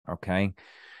 Okay.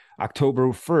 October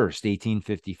 1st,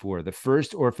 1854, the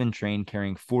first orphan train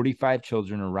carrying 45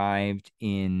 children arrived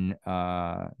in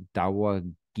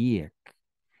Dowagiac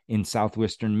in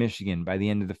southwestern Michigan. By the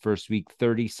end of the first week,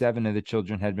 37 of the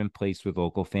children had been placed with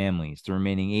local families. The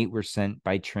remaining 8 were sent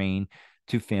by train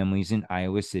to families in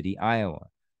Iowa City, Iowa.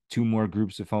 2 more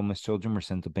groups of homeless children were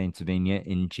sent to Pennsylvania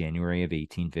in January of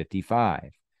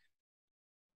 1855.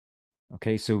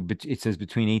 Okay, so it says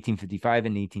between 1855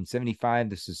 and 1875,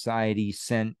 the society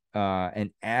sent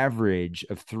an average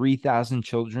of 3,000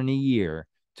 children a year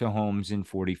to homes in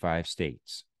 45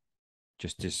 states,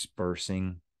 just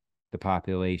dispersing the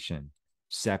population,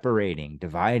 separating,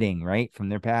 dividing, right, from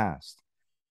their past.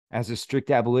 As a strict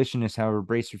abolitionist, however,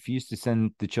 Brace refused to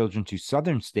send the children to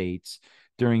southern states.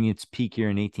 During its peak year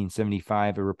in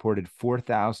 1875, a reported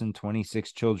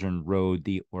 4,026 children rode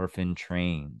the orphan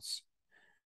trains.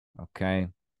 Okay.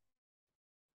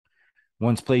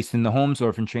 Once placed in the homes,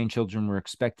 orphan train children were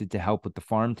expected to help with the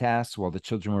farm tasks. While the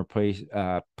children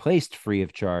were placed free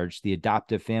of charge, the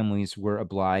adoptive families were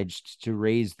obliged to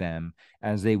raise them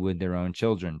as they would their own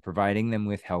children, providing them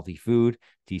with healthy food,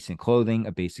 decent clothing,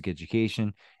 a basic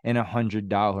education, and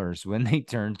 $100 when they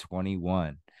turned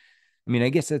 21. I mean, I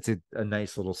guess that's a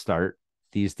nice little start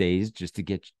these days just to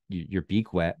get your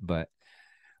beak wet, but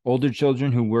older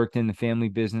children who worked in the family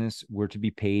business were to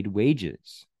be paid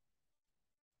wages.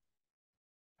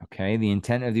 Okay, the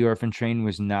intent of the orphan train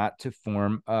was not to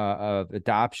form of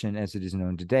adoption as it is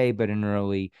known today, but an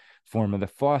early form of the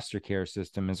foster care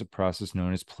system as a process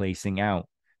known as placing out.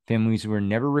 Families were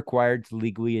never required to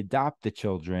legally adopt the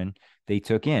children they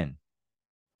took in.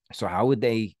 So how would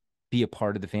they be a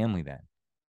part of the family then?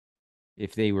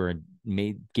 If they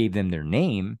gave them their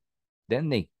name, then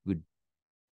they would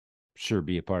sure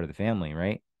be a part of the family,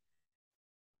 right?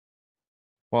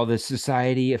 While the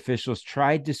society officials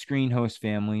tried to screen host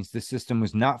families, the system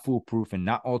was not foolproof and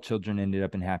not all children ended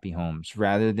up in happy homes.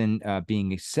 Rather than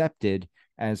being accepted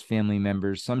as family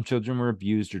members, some children were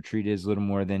abused or treated as little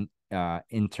more than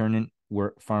internment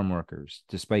farm workers.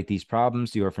 Despite these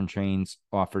problems, the orphan trains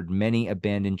offered many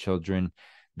abandoned children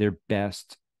their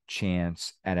best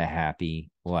chance at a happy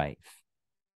life.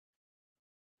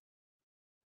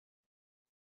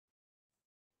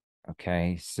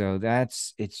 Okay, so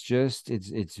it's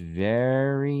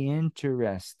very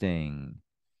interesting.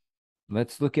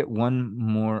 Let's look at one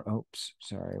more. Oops,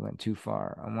 sorry, I went too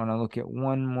far. I want to look at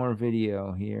one more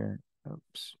video here.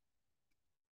 Oops.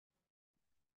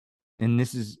 And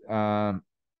this is and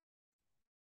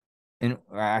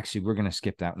actually we're gonna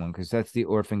skip that one because that's the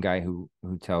orphan guy who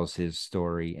tells his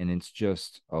story, and it's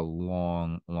just a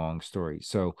long story.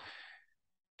 So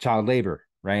child labor,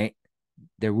 right?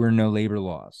 There were no labor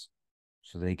laws.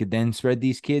 So they could then spread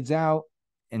these kids out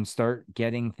and start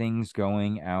getting things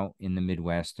going out in the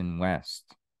Midwest and West.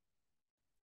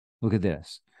 Look at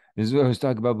this. This is what I was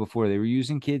talking about before. They were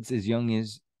using kids as young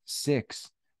as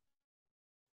 6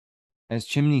 as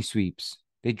chimney sweeps.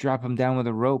 They drop them down with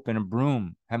a rope and a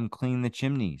broom, have them clean the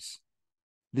chimneys.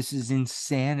 This is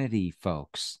insanity,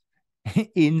 folks.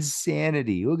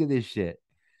 Insanity. Look at this shit.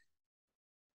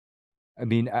 I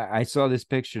mean, I saw this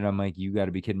picture and I'm like, you got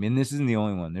to be kidding me. And this isn't the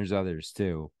only one. There's others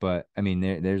too. But I mean,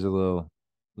 there's a little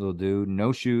Little dude,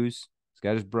 no shoes. He's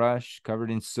got his brush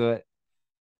covered in soot.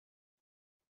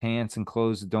 Pants and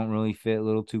clothes that don't really fit, a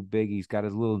little too big. He's got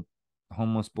his little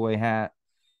homeless boy hat.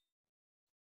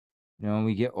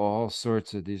 We get all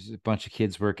sorts of, there's a bunch of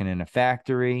kids working in a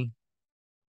factory.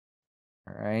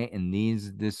 All right. And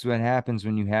this is what happens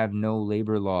when you have no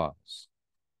labor laws.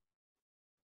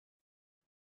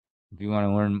 If you want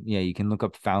to learn, yeah, you can look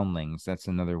up foundlings. That's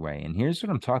another way. And here's what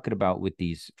I'm talking about with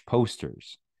these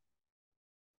posters.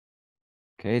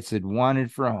 Okay. It said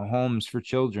wanted for homes for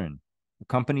children. A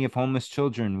company of homeless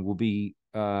children will be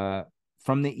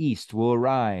from the east will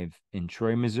arrive in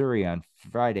Troy, Missouri on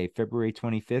Friday, February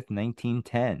 25th,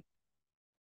 1910.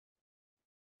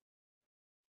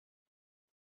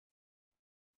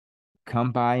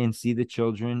 Come by and see the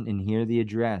children and hear the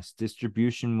address.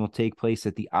 Distribution will take place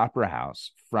at the Opera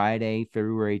House Friday,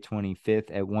 February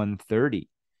 25th at 1:30.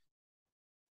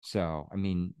 So, I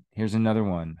mean, here's another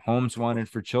one. Homes wanted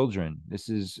for children. This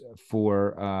is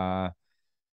for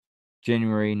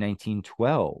January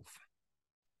 1912.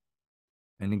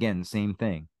 And again, the same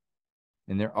thing.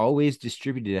 And they're always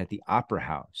distributed at the Opera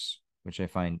House, which I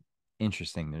find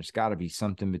interesting. There's got to be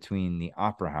something between the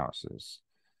opera houses.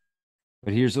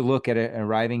 But here's a look at an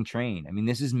arriving train. I mean,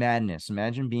 this is madness.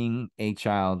 Imagine being a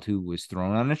child who was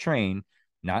thrown on a train,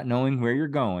 not knowing where you're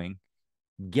going,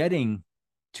 getting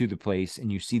to the place,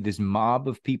 and you see this mob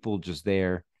of people just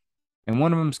there, and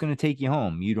one of them's going to take you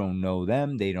home. You don't know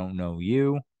them, they don't know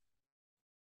you,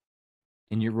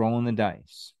 and you're rolling the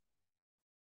dice,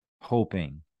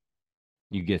 hoping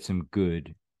you get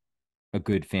a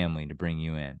good family to bring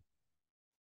you in.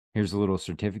 Here's a little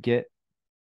certificate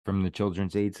from the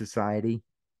Children's Aid Society.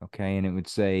 Okay. And it would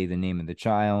say the name of the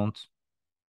child,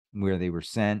 where they were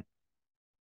sent.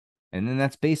 And then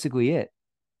that's basically it.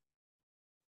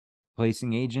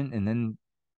 Placing agent. And then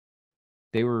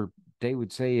they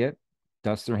would say it,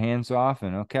 dust their hands off,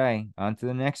 and okay, on to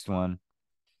the next one.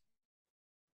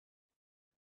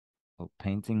 A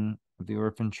painting of the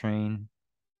orphan train,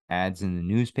 ads in the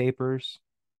newspapers.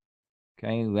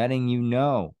 Okay. Letting you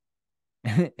know.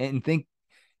 And think,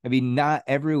 I mean, not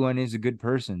everyone is a good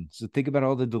person. So think about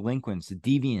all the delinquents, the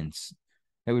deviants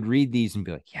that would read these and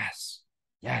be like, yes,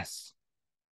 yes,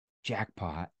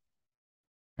 jackpot.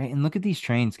 Right. And look at these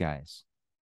trains, guys.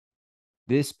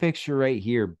 This picture right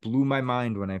here blew my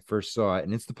mind when I first saw it.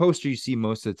 And it's the poster you see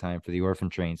most of the time for the orphan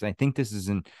trains. I think this is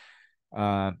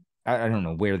I don't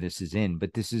know where this is in,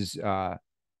 but this is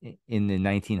in the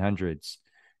 1900s.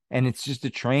 And it's just a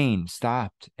train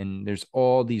stopped. And there's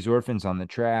all these orphans on the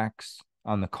tracks,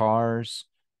 on the cars,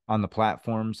 on the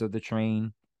platforms of the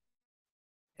train.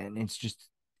 And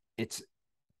it's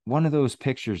one of those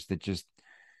pictures that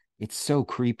it's so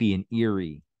creepy and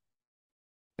eerie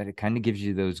that it kind of gives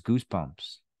you those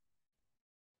goosebumps.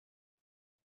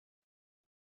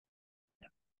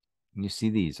 And you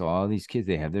see all these kids,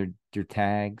 they have their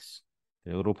tags,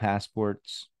 their little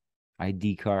passports,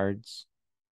 ID cards,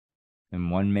 and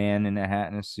one man in a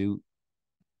hat and a suit,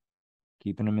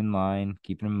 keeping them in line,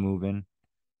 keeping them moving.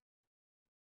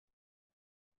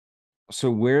 So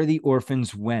where the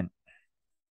orphans went.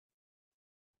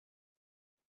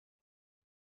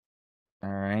 All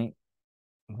right.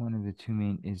 One of the two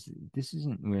main this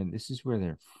is where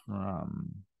they're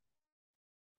from.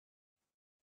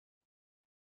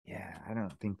 Yeah, I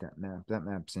don't think that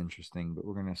map's interesting, but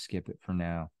we're gonna skip it for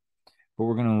now. But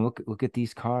we're gonna look at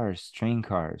these cars, train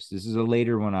cars. This is a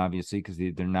later one, obviously, because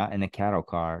they're not in a cattle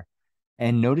car.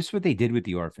 And notice what they did with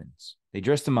the orphans. They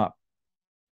dressed them up,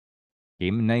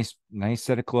 gave them a nice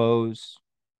set of clothes,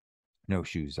 no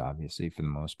shoes, obviously, for the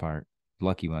most part.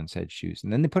 Lucky ones had shoes,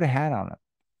 and then they put a hat on them,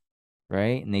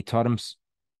 right? And they taught them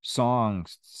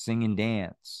songs, sing and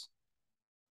dance.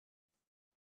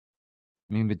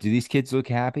 I mean, but do these kids look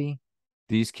happy?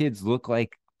 Do these kids look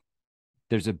like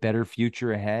there's a better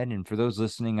future ahead? And for those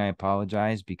listening, I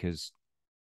apologize because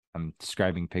I'm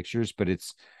describing pictures, but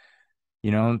it's,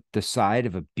 the side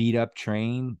of a beat up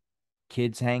train,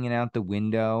 kids hanging out the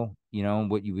window,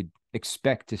 what you would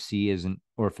expect to see as an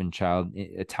orphan child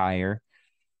attire.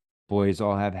 Boys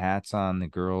all have hats on, the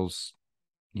girls,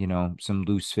 some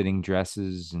loose fitting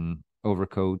dresses and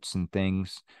overcoats and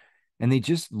things. And they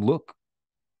just look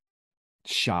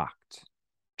shocked,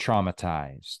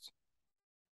 traumatized.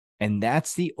 And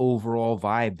that's the overall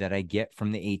vibe that I get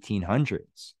from the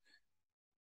 1800s.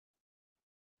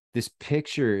 This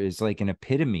picture is like an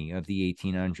epitome of the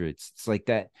 1800s. It's like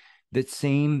that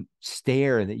same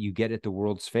stare that you get at the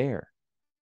World's Fair,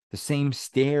 the same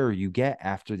stare you get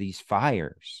after these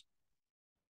fires.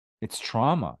 It's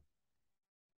trauma.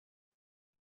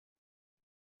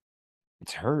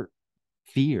 It's hurt,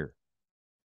 fear.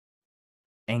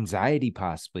 anxiety,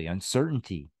 possibly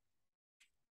uncertainty.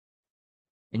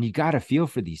 And you got to feel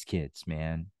for these kids,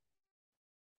 man.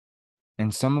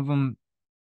 And some of them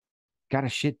got a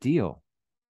shit deal.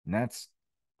 And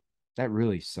that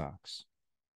really sucks.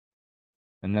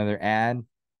 Another ad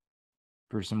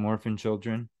for some orphan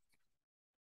children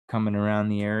coming around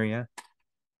the area.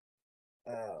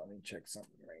 Let me check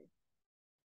something right.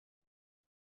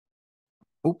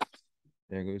 Oops.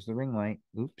 There goes the ring light.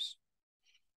 Oops.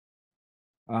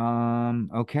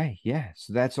 Okay, yeah.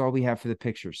 So that's all we have for the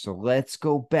picture. So let's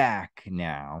go back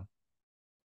now.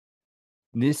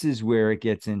 This is where it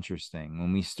gets interesting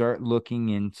when we start looking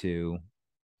into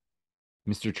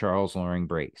Mr. Charles Loring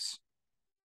Brace.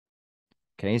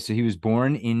 Okay, so he was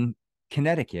born in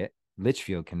Connecticut,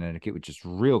 Litchfield, Connecticut, which is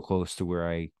real close to where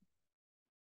I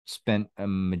spent a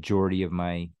majority of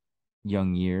my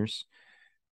young years.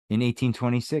 In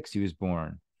 1826, he was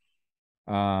born.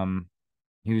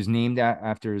 He was named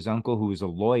after his uncle, who was a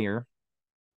lawyer.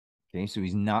 Okay, so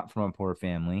he's not from a poor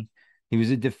family. He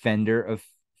was a defender of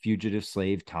fugitive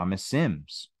slave Thomas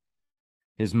Sims.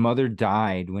 His mother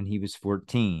died when he was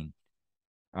 14.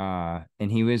 And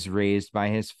he was raised by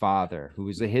his father, who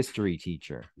was a history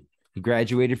teacher. He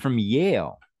graduated from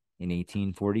Yale in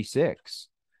 1846.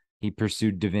 He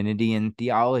pursued divinity and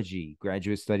theology,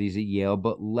 graduate studies at Yale,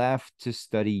 but left to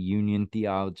study Union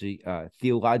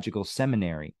Theological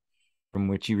Seminary, from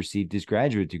which he received his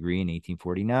graduate degree in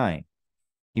 1849.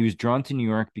 He was drawn to New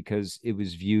York because it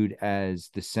was viewed as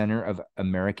the center of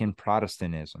American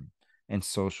Protestantism and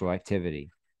social activity.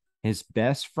 His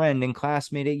best friend and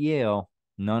classmate at Yale,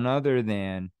 none other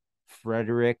than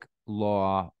Frederick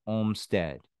Law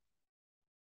Olmstead,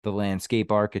 the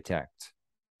landscape architect,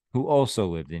 who also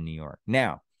lived in New York.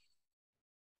 Now,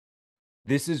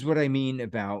 this is what I mean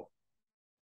about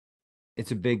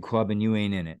it's a big club and you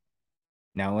ain't in it.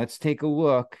 Now, let's take a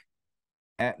look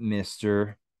at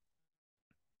Mr.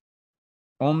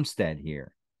 Olmstead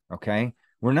here, okay?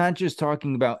 We're not just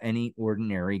talking about any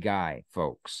ordinary guy,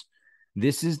 folks.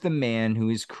 This is the man who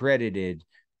is credited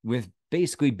with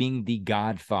basically being the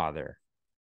godfather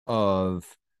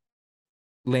of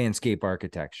landscape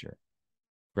architecture,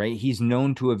 right? He's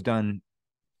known to have done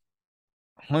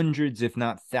hundreds, if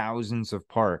not thousands, of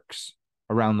parks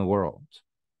around the world.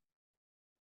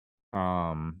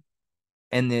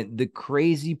 And the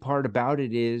crazy part about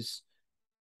it is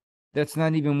that's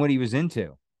not even what he was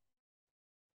into,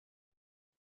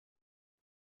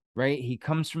 right? He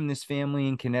comes from this family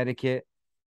in Connecticut,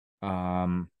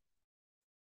 and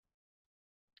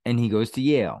he goes to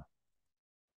Yale.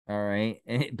 All right.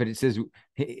 But it says,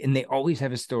 and they always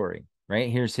have a story, right?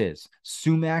 Here's his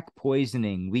sumac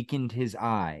poisoning weakened his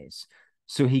eyes,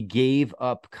 so he gave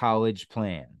up college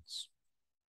plans.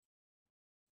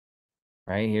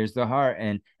 Right, here's the heart.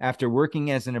 And after working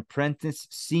as an apprentice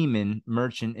seaman,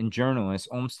 merchant, and journalist,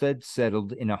 Olmstead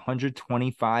settled in a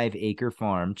 125-acre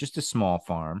farm, just a small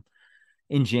farm,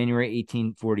 in January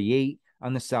 1848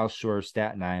 on the South Shore of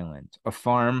Staten Island, a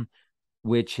farm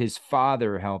which his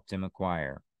father helped him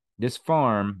acquire. This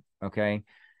farm, okay,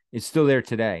 is still there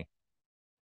today.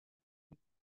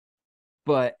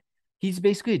 But he's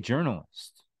basically a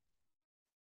journalist.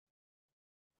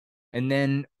 And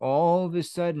then all of a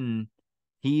sudden,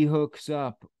 he hooks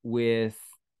up with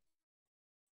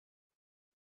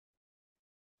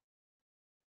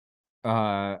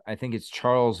I think it's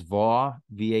Charles Vaux,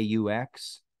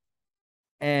 Vaux,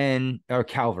 or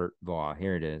Calvert Vaux.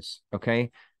 Here it is.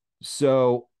 Okay.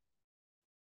 So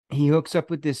he hooks up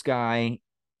with this guy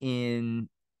in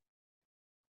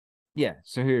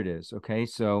so here it is. Okay.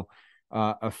 So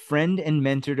a friend and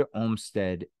mentor to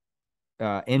Olmstead,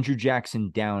 Andrew Jackson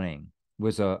Downing,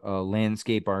 was a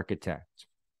landscape architect.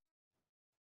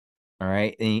 All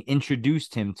right. And he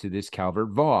introduced him to this Calvert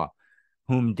Vaux,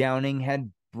 whom Downing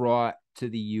had brought to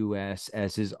the U.S.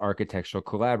 as his architectural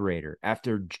collaborator.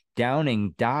 After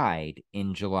Downing died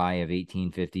in July of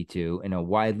 1852 in a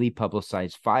widely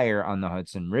publicized fire on the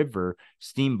Hudson River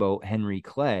steamboat Henry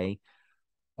Clay,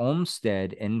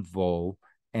 Olmstead and Vaux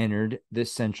entered the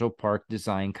Central Park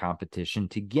design competition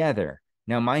together.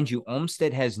 Now, mind you,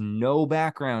 Olmstead has no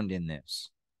background in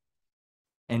this,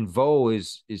 and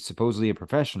Vaux is supposedly a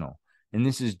professional. And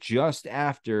this is just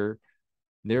after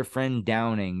their friend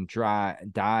Downing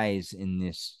dies in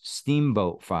this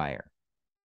steamboat fire,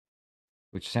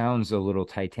 which sounds a little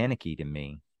Titanic-y to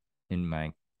me in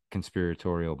my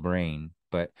conspiratorial brain.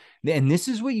 But and this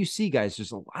is what you see, guys.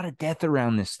 There's a lot of death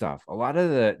around this stuff. A lot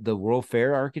of the World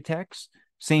Fair architects,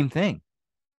 same thing.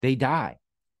 They die.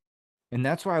 And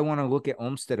that's why I want to look at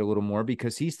Olmstead a little more,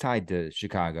 because he's tied to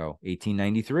Chicago,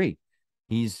 1893.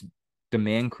 He's the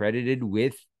man credited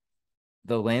with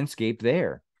the landscape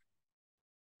there.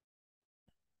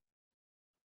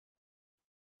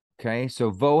 Okay, so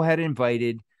Vaux had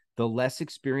invited the less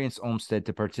experienced Olmsted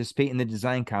to participate in the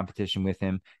design competition with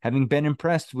him, having been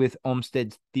impressed with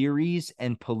Olmsted's theories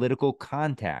and political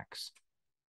contacts.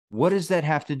 What does that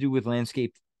have to do with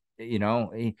landscape?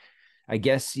 I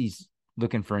guess he's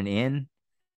looking for an in.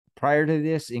 Prior to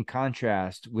this, in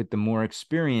contrast with the more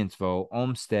experienced Vaux,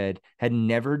 Olmsted had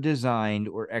never designed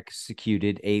or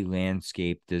executed a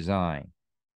landscape design.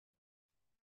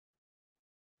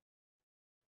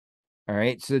 All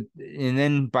right. So, and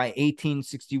then by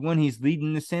 1861, he's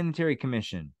leading the sanitary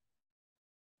commission.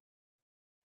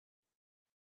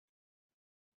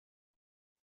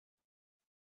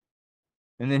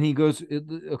 And then he goes,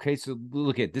 okay, so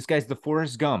look at this guy's the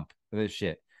Forrest Gump of this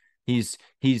shit. He's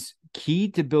key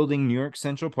to building New York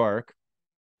Central Park,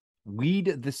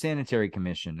 lead the sanitary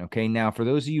commission. Okay. Now, for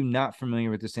those of you not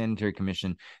familiar with the sanitary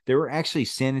commission, there were actually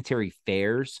sanitary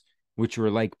fairs, which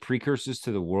were like precursors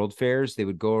to the world fairs. They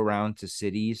would go around to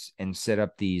cities and set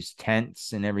up these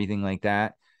tents and everything like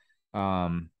that.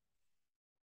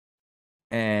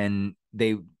 And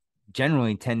they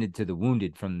generally tended to the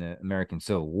wounded from the American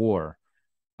Civil War.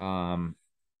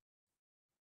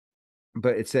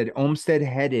 But it said Olmsted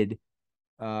headed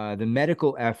the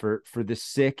medical effort for the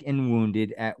sick and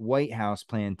wounded at White House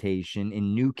Plantation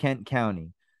in New Kent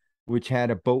County, which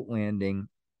had a boat landing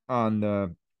on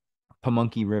the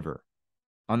Pamunkey River.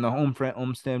 On the home front,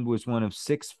 Olmsted was one of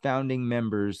 6 founding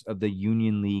members of the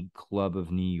Union League Club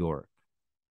of New York.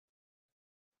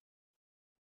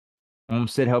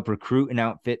 Olmsted helped recruit and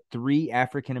outfit 3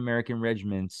 African American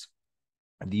regiments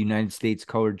of the United States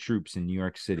Colored Troops in New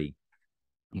York City.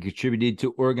 He contributed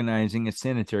to organizing a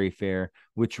sanitary fair,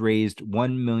 which raised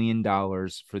 $1 million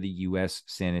for the U.S.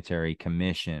 Sanitary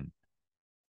Commission.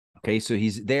 Okay, so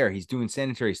he's there. He's doing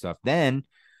sanitary stuff. Then,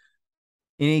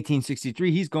 in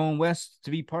 1863, he's going west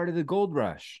to be part of the gold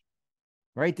rush.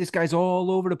 Right? This guy's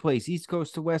all over the place, East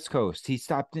Coast to West Coast. He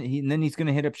stopped, and then he's going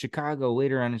to hit up Chicago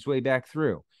later on his way back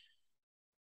through.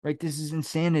 Right? This is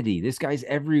insanity. This guy's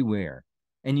everywhere.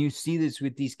 And you see this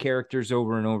with these characters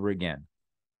over and over again.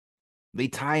 They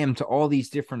tie him to all these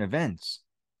different events.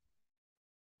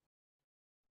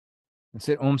 It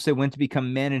said Olmsted went to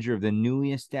become manager of the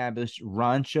newly established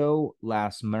Rancho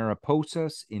Las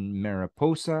Mariposas in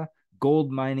Mariposa gold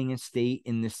mining estate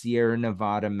in the Sierra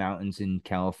Nevada mountains in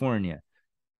California.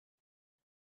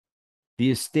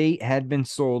 The estate had been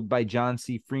sold by John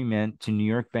C. Fremont to New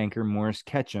York banker Morris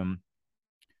Ketchum.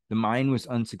 The mine was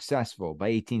unsuccessful. By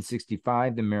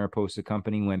 1865, the Mariposa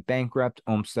Company went bankrupt.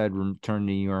 Olmsted returned to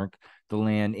New York. The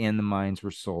land and the mines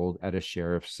were sold at a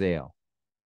sheriff's sale.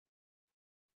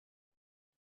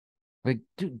 Like,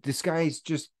 dude, this guy's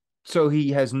just, so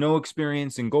he has no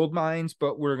experience in gold mines,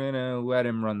 but we're going to let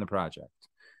him run the project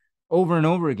over and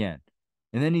over again.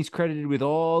 And then he's credited with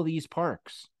all these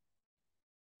parks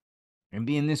and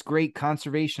being this great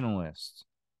conservationalist.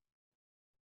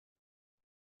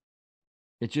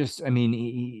 It just, I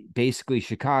mean, basically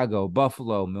Chicago,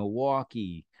 Buffalo,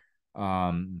 Milwaukee,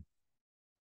 everywhere,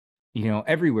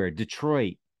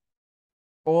 Detroit,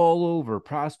 all over,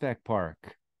 Prospect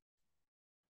Park,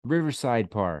 Riverside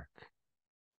Park,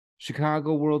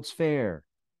 Chicago World's Fair.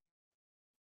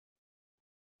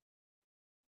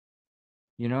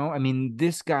 I mean,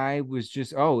 this guy was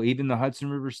just, even the Hudson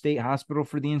River State Hospital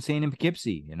for the Insane in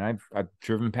Poughkeepsie. And I've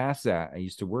driven past that. I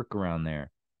used to work around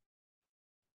there.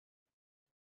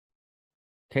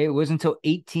 Okay, it wasn't until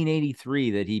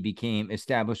 1883 that he became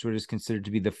established what is considered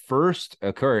to be the first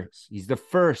occurrence. He's the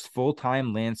first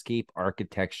full-time landscape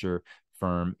architecture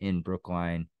firm in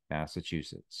Brookline,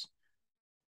 Massachusetts.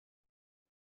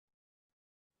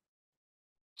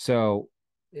 So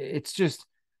it's just,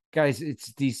 guys,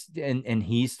 it's these, and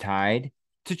he's tied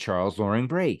to Charles Loring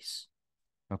Brace.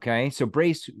 Okay, so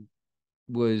Brace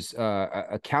was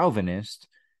a Calvinist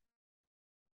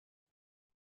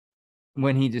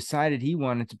when he decided he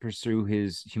wanted to pursue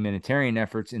his humanitarian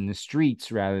efforts in the streets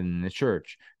rather than the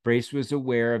church. Brace was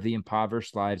aware of the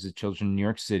impoverished lives of children in New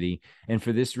York City, and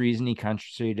for this reason, he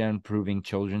concentrated on improving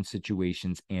children's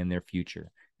situations and their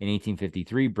future. In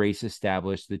 1853, Brace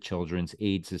established the Children's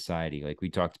Aid Society, like we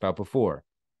talked about before.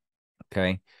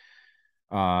 Okay.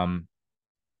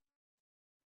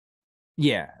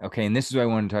 Yeah. Okay. And this is what I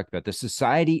want to talk about. The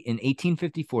society in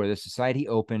 1854, the society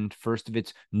opened first of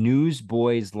its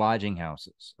newsboys lodging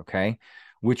houses. Okay.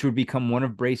 Which would become one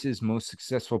of Brace's most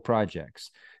successful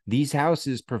projects. These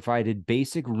houses provided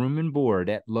basic room and board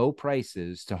at low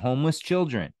prices to homeless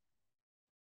children.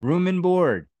 Room and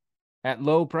board at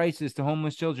low prices to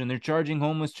homeless children. They're charging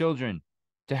homeless children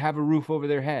to have a roof over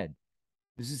their head.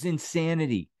 This is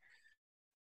insanity.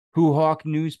 who hawked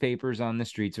newspapers on the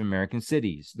streets of American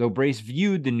cities. Though Brace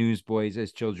viewed the newsboys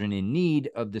as children in need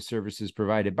of the services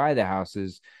provided by the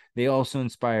houses, they also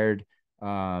inspired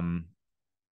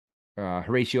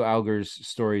Horatio Alger's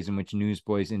stories in which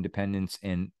newsboys' independence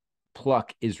and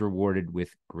pluck is rewarded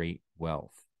with great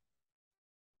wealth.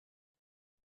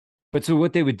 But so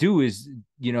what they would do is,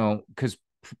 because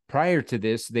prior to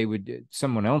this,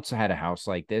 someone else had a house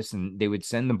like this, and they would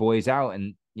send the boys out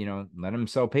and let them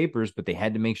sell papers, but they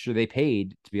had to make sure they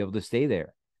paid to be able to stay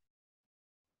there.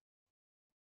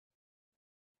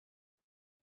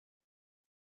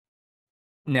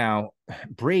 Now,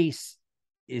 Brace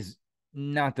is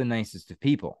not the nicest of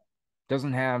people.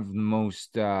 Doesn't have the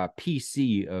most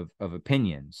PC of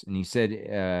opinions, and he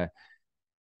said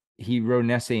he wrote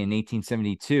an essay in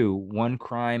 1872, one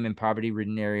crime and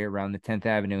poverty-ridden area around the 10th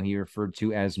Avenue he referred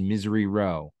to as Misery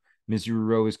Row. Misery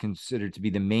Row is considered to be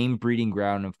the main breeding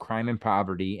ground of crime and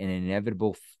poverty and an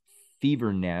inevitable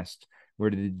fever nest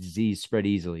where the disease spread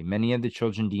easily. Many of the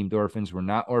children deemed orphans were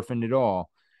not orphaned at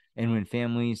all, and when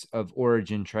families of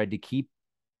origin tried to keep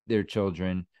their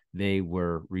children, they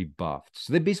were rebuffed.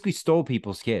 So they basically stole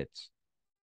people's kids.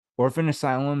 Orphan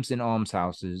asylums and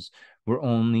almshouses were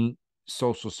only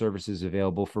social services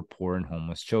available for poor and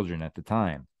homeless children at the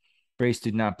time. Brace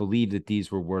did not believe that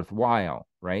these were worthwhile,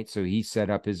 right? So he set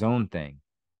up his own thing.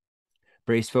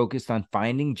 Brace focused on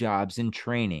finding jobs and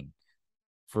training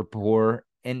for poor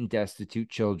and destitute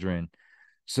children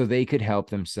so they could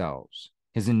help themselves.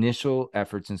 His initial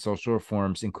efforts in social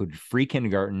reforms included free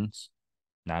kindergartens,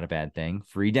 not a bad thing,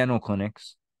 free dental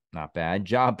clinics, not bad,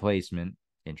 job placement,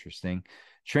 interesting,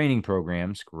 training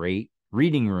programs, great,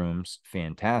 reading rooms,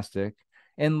 fantastic,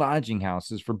 and lodging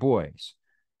houses for boys.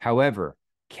 However,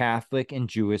 Catholic and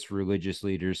Jewish religious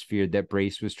leaders feared that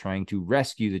Brace was trying to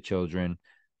rescue the children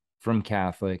from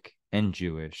Catholic and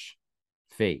Jewish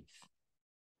faith.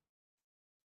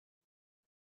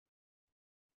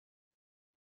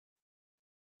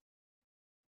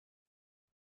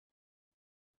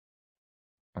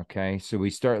 Okay, so we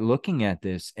start looking at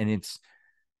this, and it's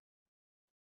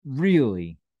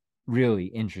really, really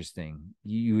interesting.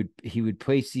 He would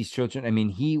place these children. I mean,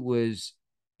 he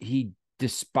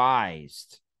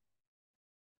despised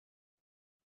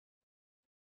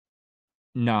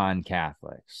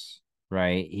non-Catholics,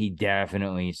 right? He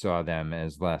definitely saw them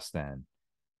as less than.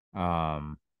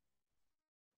 And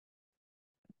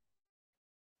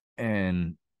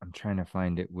I'm trying to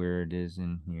find it where it is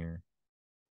in here.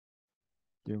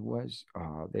 They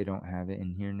don't have it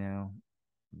in here now.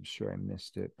 I'm sure I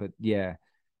missed it, but yeah, it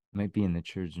might be in the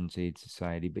Children's Aid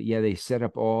Society. But yeah, they set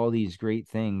up all these great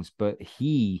things, but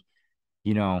he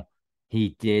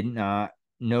did not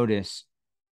notice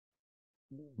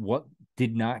what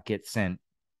did not get sent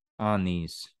on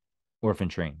these orphan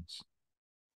trains.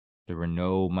 There were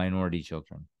no minority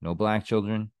children, no black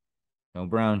children, no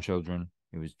brown children.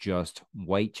 It was just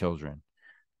white children.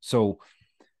 So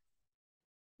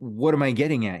what am I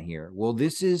getting at here? Well,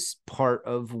 this is part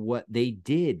of what they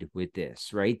did with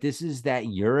this, right? This is that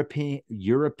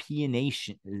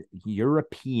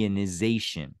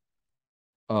Europeanization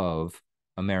of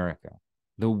America,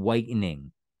 the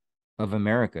whitening of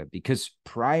America, because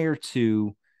prior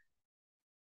to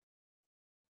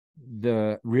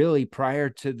the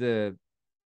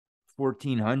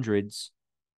 1400s,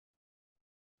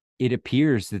 it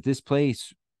appears that this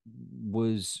place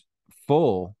was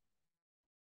full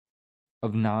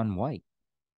of non-white,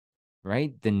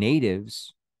 right? The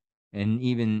natives, and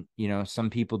even,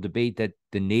 some people debate that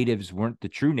the natives weren't the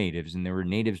true natives and there were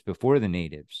natives before the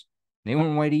natives. They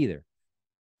weren't white either.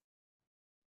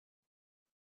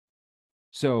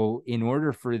 So in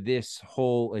order for this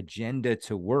whole agenda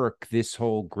to work, this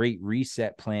whole great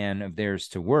reset plan of theirs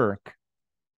to work,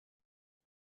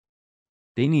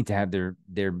 they need to have their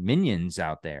minions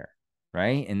out there,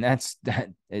 right? And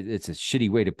it's a shitty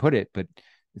way to put it, but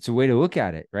it's a way to look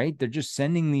at it, right? They're just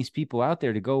sending these people out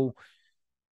there to go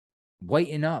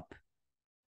whiten up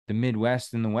the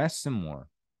Midwest and the West some more.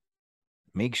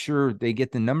 Make sure they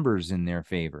get the numbers in their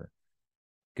favor.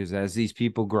 Because as these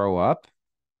people grow up,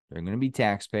 they're going to be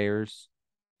taxpayers,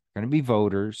 they're going to be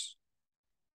voters,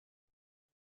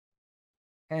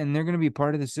 and they're going to be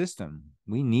part of the system.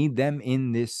 We need them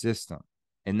in this system.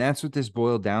 And that's what this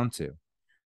boiled down to.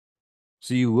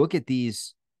 So you look at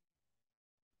these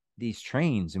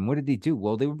trains, and what did they do?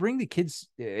 Well, they would bring the kids.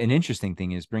 An interesting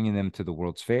thing is bringing them to the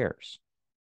World's Fairs.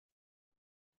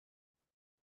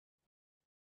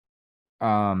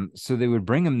 So they would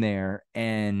bring them there,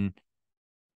 and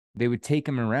they would take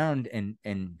them around and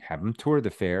have them tour the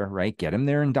fair, right? Get them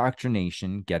their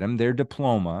indoctrination, get them their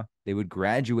diploma. They would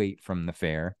graduate from the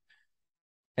fair.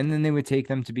 And then they would take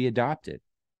them to be adopted.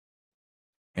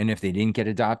 And if they didn't get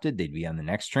adopted, they'd be on the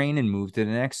next train and move to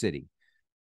the next city.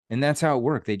 And that's how it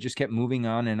worked. They just kept moving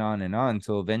on and on and on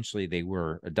until eventually they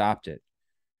were adopted.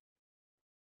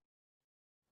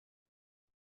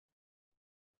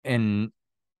 And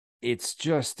it's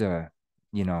just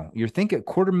you're thinking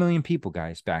 250,000 people,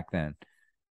 guys, back then.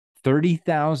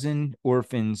 30,000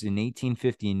 orphans in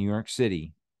 1850 in New York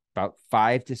City, about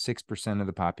 5 to 6% of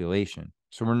the population.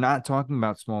 So we're not talking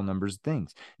about small numbers of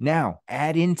things. Now,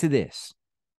 add into this,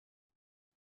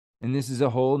 and this is a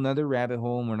whole nother rabbit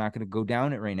hole, and we're not going to go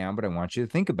down it right now, but I want you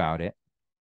to think about it.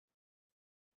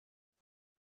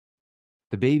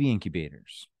 The baby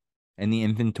incubators and the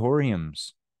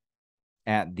inventoriums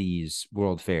at these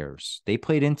world fairs, they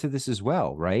played into this as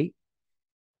well, right?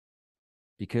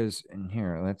 Because, and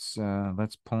here, let's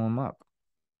pull them up.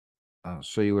 I'll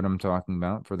show you what I'm talking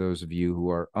about for those of you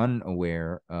who are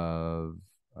unaware of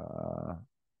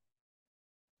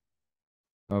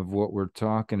what we're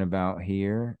talking about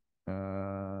here.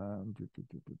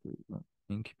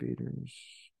 Incubators.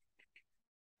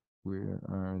 Where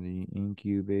are the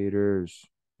incubators?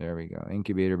 There we go.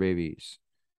 Incubator babies.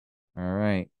 All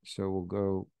right. So we'll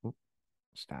go.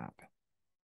 Stop.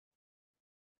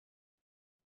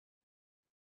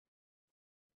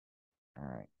 All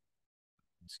right.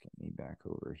 Let's get me back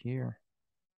over here.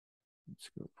 Let's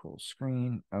go full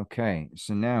screen. Okay.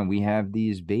 So now we have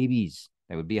these babies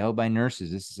that would be held by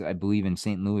nurses. This is, I believe, in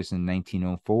St. Louis in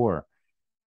 1904.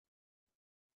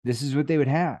 This is what they would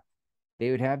have. They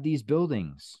would have these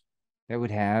buildings that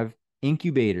would have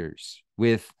incubators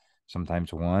with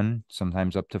sometimes one,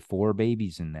 sometimes up to 4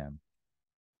 babies in them.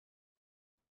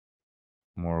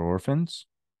 More orphans?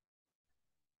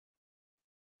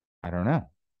 I don't know.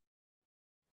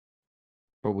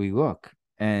 But we look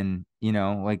and,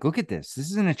 like, look at this.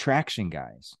 This is an attraction,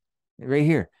 guys. Right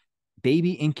here.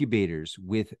 Baby incubators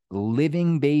with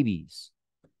living babies.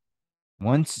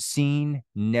 Once seen,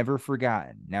 never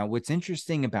forgotten. Now, what's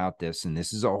interesting about this, and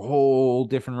this is a whole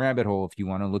different rabbit hole if you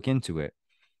want to look into it.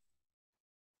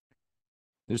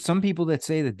 There's some people that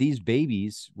say that these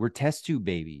babies were test tube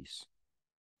babies.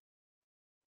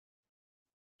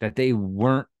 That they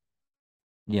weren't,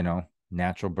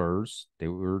 natural births. They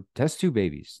were test tube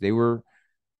babies. They were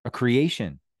a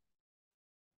creation.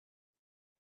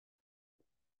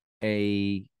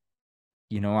 A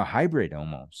hybrid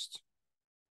almost.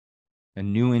 A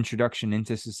new introduction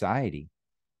into society.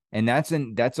 And that's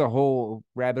a whole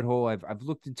rabbit hole. I've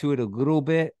looked into it a little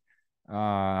bit.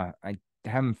 I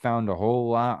haven't found a whole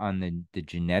lot on the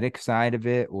genetic side of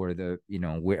it or the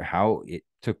how it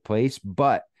took place,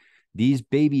 but these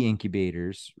baby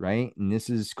incubators, right? And this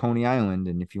is Coney Island,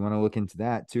 and if you want to look into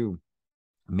that too,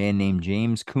 a man named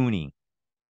James Cooney.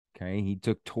 Okay, he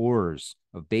took tours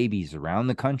of babies around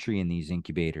the country in these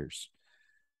incubators,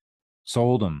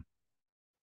 sold them,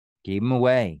 gave them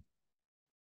away.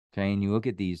 Okay, and you look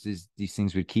at these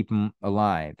things would keep them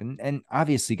alive. And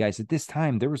obviously, guys, at this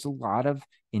time, there was a lot of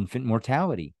infant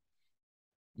mortality.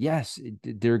 Yes,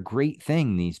 they're a great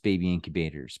thing, these baby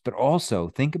incubators. But also,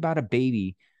 think about a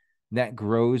baby that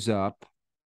grows up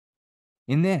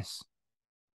in this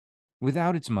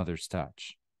without its mother's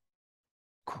touch,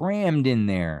 crammed in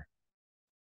there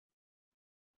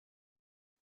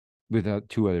with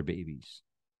 2 other babies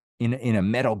in a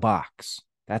metal box.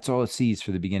 That's all it sees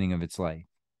for the beginning of its life.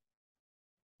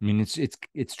 I mean,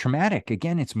 it's traumatic.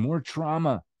 Again, it's more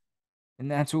trauma. And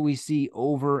that's what we see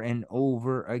over and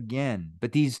over again.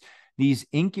 But these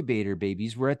incubator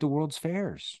babies were at the World's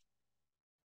Fairs.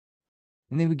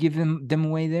 And they would give them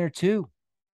away there too.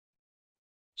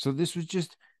 So this was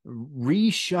just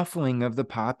reshuffling of the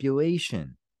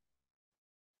population.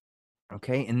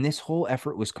 Okay. And this whole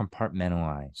effort was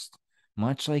compartmentalized.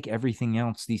 Much like everything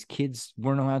else, these kids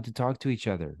weren't allowed to talk to each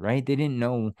other, right? They didn't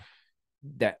know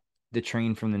that the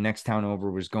train from the next town over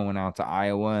was going out to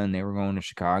Iowa and they were going to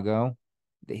Chicago.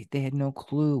 They had no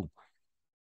clue.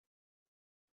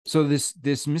 So this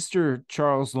Mr.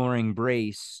 Charles Loring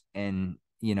Brace, and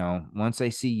once I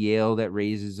see Yale that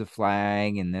raises a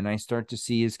flag, and then I start to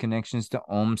see his connections to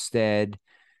Olmstead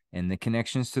and the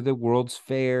connections to the World's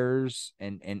Fairs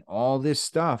and all this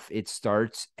stuff, it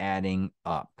starts adding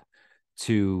up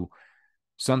to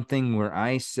something where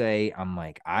I say, I'm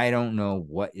like, I don't know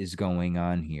what is going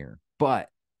on here, but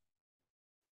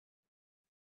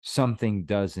something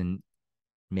doesn't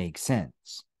make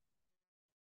sense.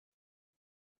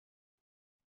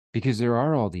 Because there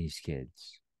are all these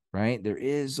kids, right? There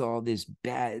is all this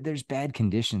there's bad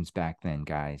conditions back then,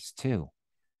 guys, too.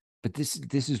 But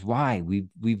this is why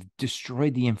we've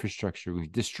destroyed the infrastructure.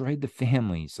 We've destroyed the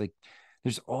families. Like,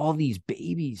 there's all these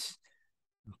babies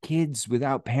Kids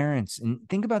without parents. And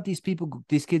think about these people,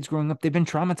 these kids growing up, they've been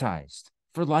traumatized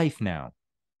for life now.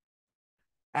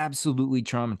 Absolutely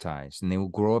traumatized. And they will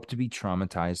grow up to be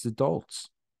traumatized adults.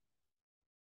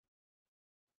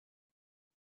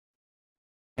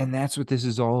 And that's what this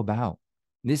is all about.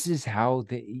 This is how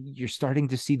you're starting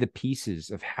to see the pieces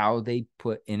of how they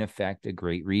put in effect a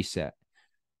great reset.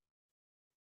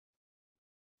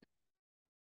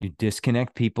 You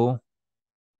disconnect people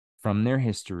from their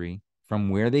history, from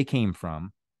where they came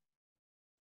from,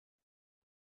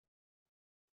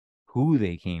 who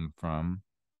they came from,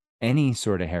 any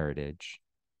sort of heritage.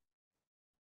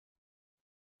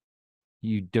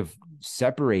 You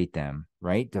separate them,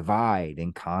 right? Divide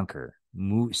and conquer.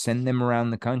 Send them around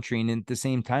the country. And at the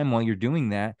same time, while you're doing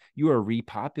that, you are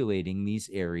repopulating these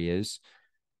areas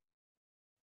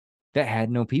that had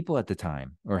no people at the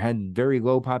time or had very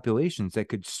low populations that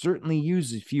could certainly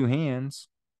use a few hands.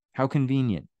 How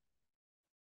convenient.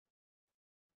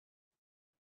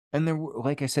 And there,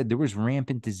 like I said, there was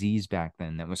rampant disease back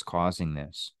then that was causing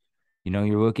this. You know,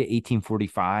 you look at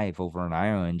 1845 over in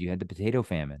Ireland, you had the potato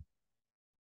famine.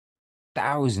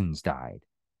 Thousands died.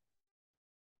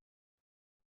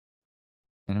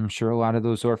 And I'm sure a lot of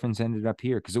those orphans ended up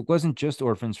here because it wasn't just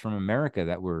orphans from America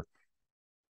that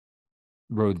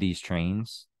rode these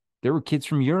trains. There were kids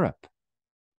from Europe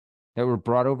that were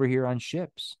brought over here on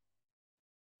ships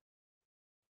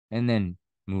and then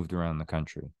moved around the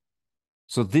country.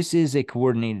 So this is a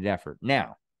coordinated effort.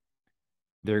 Now,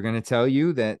 they're going to tell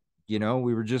you that, you know,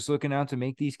 we were just looking out to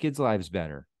make these kids' lives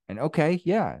better. And okay,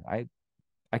 yeah,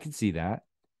 I can see that.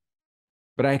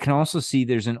 But I can also see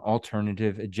there's an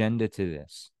alternative agenda to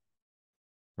this,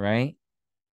 right?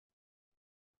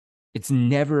 It's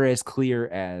never as clear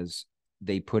as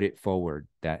they put it forward,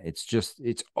 that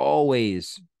it's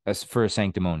always for a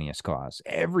sanctimonious cause.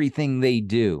 Everything they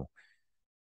do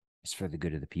is for the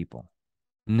good of the people.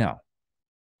 No.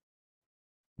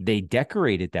 They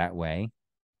decorate it that way.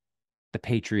 The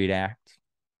Patriot Act,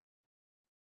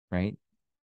 right?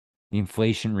 The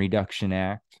Inflation Reduction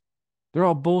Act. They're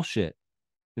all bullshit.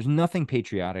 There's nothing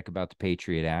patriotic about the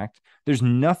Patriot Act. There's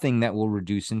nothing that will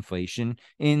reduce inflation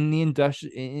in the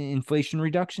Inflation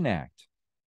Reduction Act.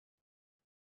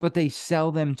 But they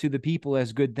sell them to the people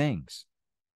as good things.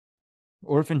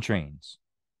 Orphan trains.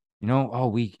 You know, oh,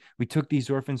 we took these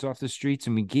orphans off the streets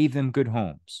and we gave them good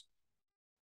homes.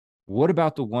 What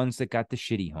about the ones that got the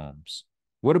shitty homes?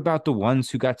 What about the ones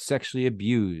who got sexually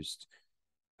abused,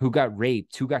 who got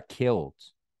raped, who got killed,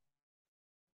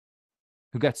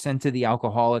 who got sent to the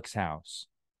alcoholic's house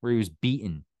where he was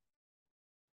beaten?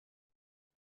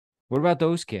 What about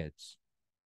those kids?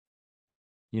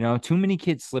 You know, too many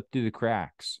kids slip through the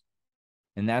cracks.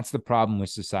 And that's the problem with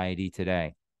society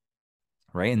today,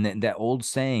 right? And that old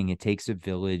saying, it takes a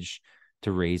village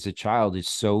to raise a child, is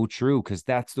so true because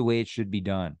that's the way it should be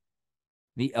done.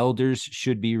 The elders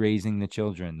should be raising the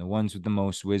children, the ones with the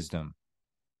most wisdom,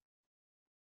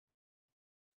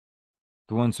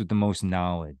 the ones with the most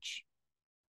knowledge,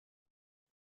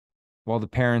 while the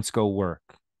parents go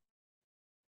work,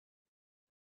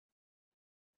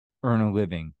 earn a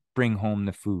living, bring home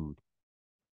the food.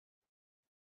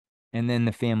 And then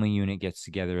the family unit gets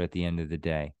together at the end of the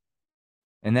day.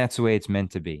 And that's the way it's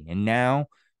meant to be. And now,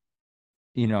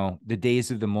 you know, the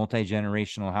days of the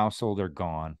multi-generational household are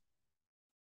gone.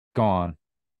 Gone.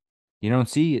 You don't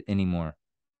see it anymore.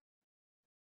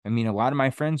 I mean, a lot of my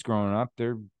friends growing up,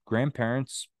 their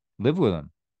grandparents live with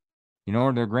them, you know,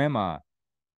 or their grandma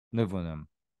live with them.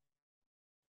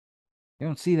 You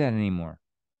don't see that anymore.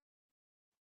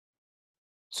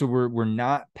 So we're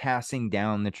not passing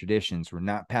down the traditions. We're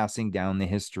not passing down the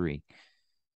history,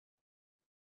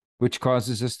 which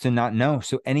causes us to not know.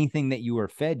 So anything that you are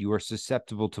fed, you are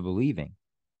susceptible to believing.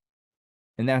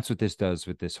 And that's what this does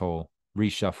with this whole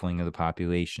reshuffling of the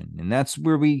population. And that's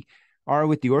where we are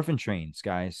with the orphan trains,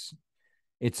 guys.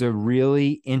 It's a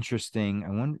really interesting, I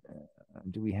wonder,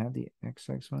 do we have the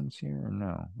XX ones here or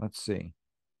no? Let's see.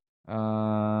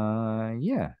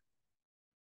 Yeah.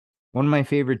 One of my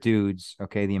favorite dudes,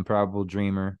 okay, the Improbable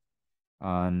Dreamer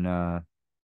on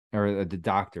or the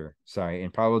Doctor, sorry,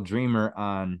 Improbable Dreamer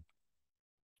on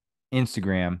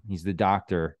Instagram. He's the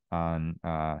Doctor on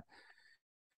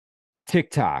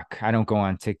TikTok. I don't go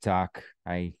on TikTok.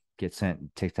 I get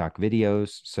sent TikTok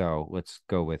videos, so let's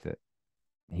go with it.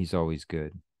 He's always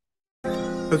good.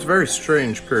 It's a very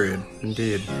strange period,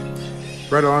 indeed.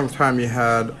 Right along the time you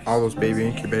had all those baby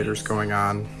incubators going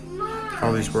on,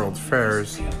 all these world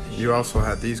fairs, you also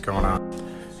had these going on.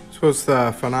 This was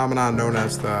the phenomenon known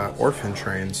as the Orphan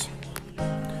Trains,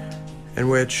 in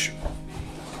which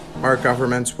our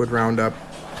governments would round up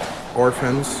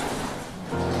orphans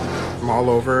from all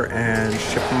over and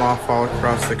ship them off all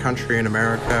across the country in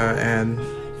America and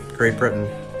Great Britain.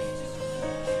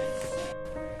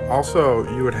 Also,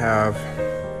 you would have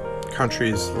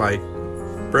countries like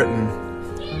Britain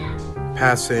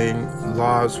passing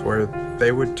laws where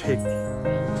they would take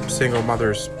single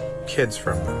mothers' kids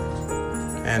from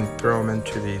them and throw them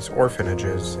into these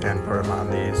orphanages and put them on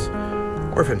these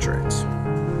orphan trains.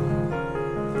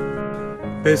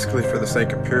 Basically, for the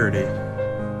sake of purity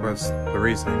was the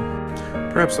reasoning.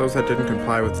 Perhaps those that didn't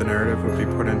comply with the narrative would be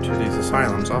put into these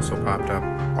asylums also popped up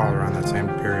all around that same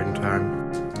period in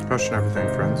time. Question everything,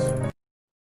 friends.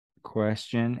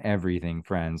 Question everything,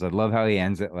 friends. I love how he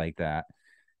ends it like that.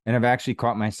 And I've actually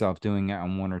caught myself doing it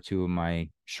on one or two of my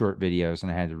short videos,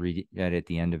 and I had to read it at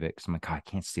the end of it because I'm like, God, I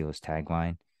can't steal his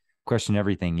tagline. Question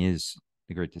everything is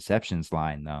the Great Deception's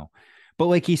line, though. But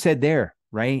like he said there,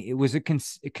 right? It was a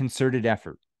concerted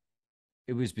effort.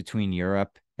 It was between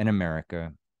Europe and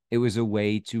America. It was a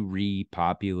way to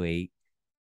repopulate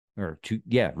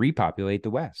the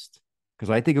West. Because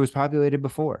I think it was populated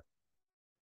before.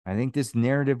 I think this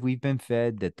narrative we've been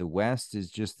fed that the West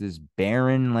is just this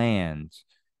barren land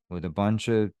with a bunch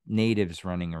of natives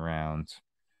running around,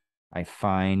 I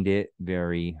find it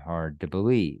very hard to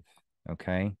believe.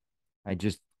 Okay. I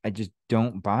just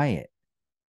don't buy it.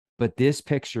 But this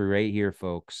picture right here,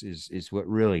 folks, is what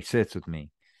really sits with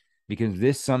me, because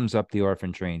this sums up the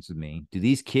orphan trains with me. Do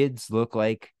these kids look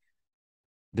like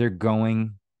they're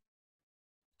going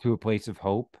to a place of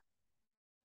hope?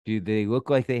 Do they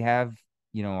look like they have,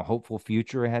 a hopeful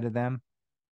future ahead of them?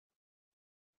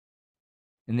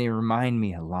 And they remind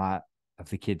me a lot of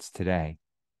the kids today.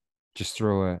 Just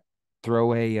throw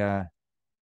a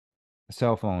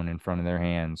cell phone in front of their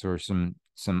hands, or some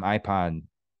iPod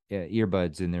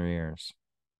earbuds in their ears.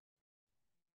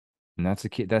 And that's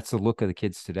the look of the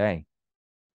kids today.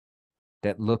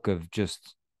 That look of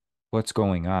just what's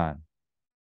going on.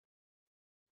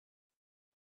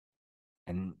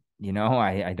 And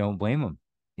I don't blame them.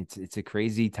 It's a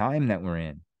crazy time that we're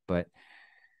in. But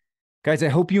guys, I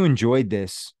hope you enjoyed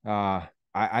this.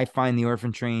 I find the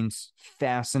orphan trains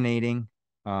fascinating.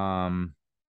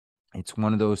 It's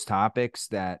one of those topics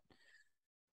that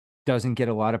doesn't get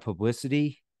a lot of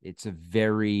publicity. It's a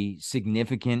very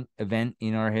significant event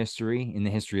in our history, in the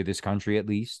history of this country, at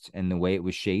least, and the way it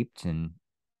was shaped. And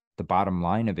the bottom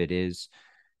line of it is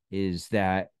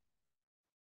that,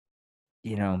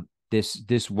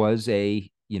 this was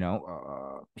a,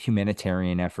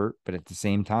 humanitarian effort, but at the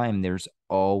same time, there's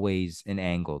always an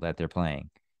angle that they're playing.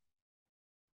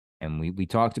 And we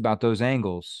talked about those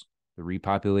angles, the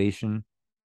repopulation,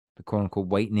 the quote unquote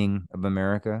whitening of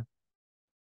America.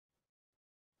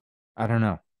 I don't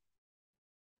know.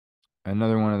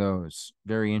 Another one of those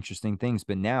very interesting things.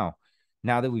 But now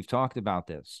that we've talked about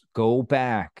this, go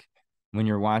back when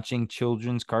you're watching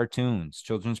children's cartoons,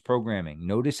 children's programming.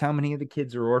 Notice how many of the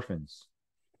kids are orphans.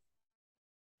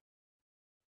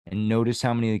 And notice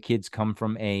how many of the kids come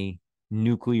from a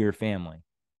nuclear family.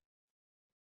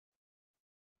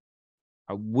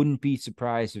 I wouldn't be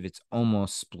surprised if it's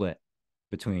almost split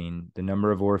between the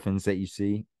number of orphans that you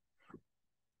see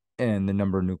and the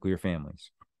number of nuclear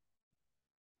families,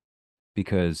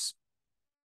 because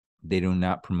they do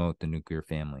not promote the nuclear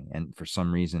family. And for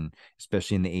some reason,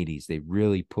 especially in the 80s, they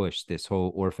really pushed this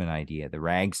whole orphan idea, the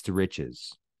rags to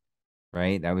riches,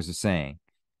 right? That was the saying.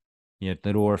 You had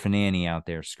little orphan Annie out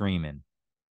there screaming,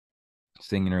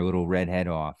 singing her little red head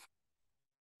off.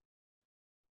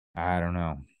 I don't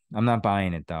know. I'm not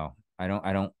buying it, though. I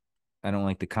don't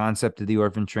like the concept of the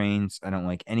orphan trains. I don't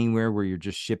like anywhere where you're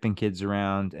just shipping kids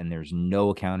around and there's no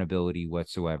accountability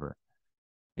whatsoever.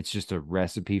 It's just a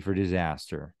recipe for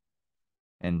disaster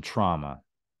and trauma.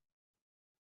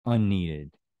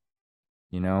 Unneeded.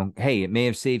 Hey, it may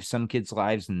have saved some kids'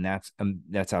 lives, and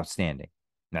that's outstanding.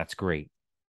 That's great.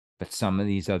 But some of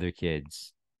these other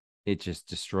kids, it just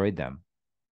destroyed them.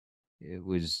 It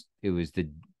was the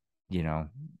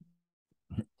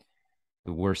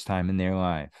the worst time in their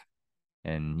life.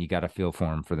 And you got to feel for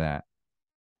them for that.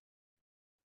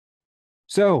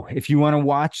 So if you want to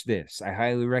watch this, I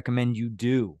highly recommend you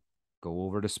do. Go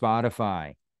over to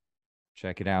Spotify.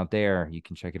 Check it out there. You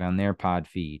can check it on their pod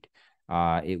feed.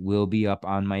 It will be up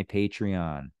on my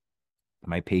Patreon.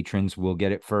 My patrons will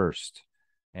get it first.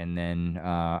 And then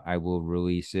I will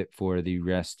release it for the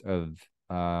rest of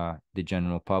the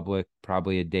general public,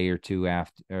 probably a day or two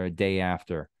after, or a day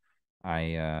after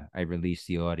I release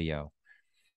the audio.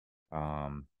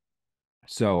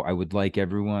 So I would like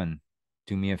everyone,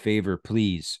 do me a favor,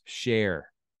 please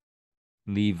share,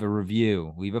 leave a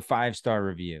review, leave a 5-star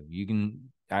review. You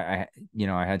can I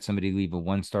had somebody leave a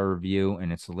 1-star review,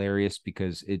 and it's hilarious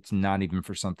because it's not even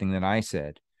for something that I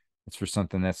said. It's for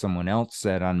something that someone else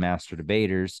said on Master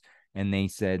Debaters, and they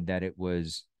said that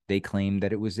they claimed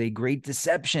that it was a great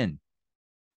deception.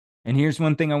 And here's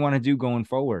one thing I want to do going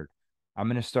forward. I'm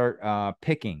going to start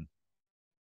picking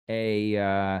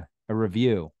a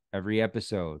review every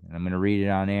episode, and I'm going to read it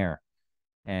on air.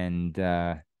 And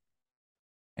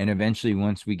eventually,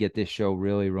 once we get this show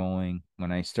really rolling,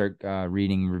 when I start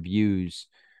reading reviews,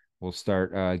 we'll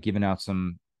start giving out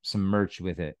some merch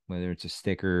with it, whether it's a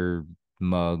sticker,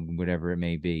 mug, whatever it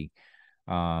may be.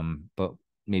 But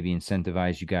maybe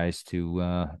incentivize you guys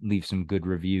to leave some good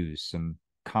reviews, some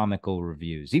comical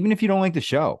reviews, even if you don't like the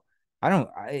show.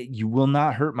 You will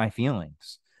not hurt my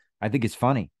feelings. I think it's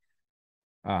funny.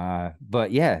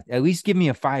 But yeah, at least give me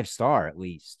a 5-star, at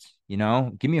least, give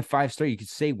me a 5-star. You could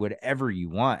say whatever you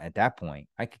want at that point.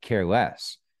 I could care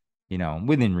less,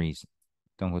 within reason.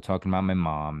 Don't go talking about my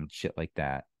mom and shit like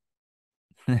that.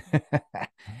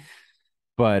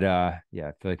 But yeah,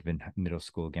 I feel like I've been middle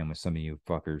school again with some of you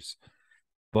fuckers.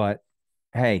 But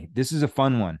hey, this is a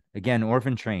fun one. Again,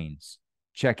 Orphan Trains.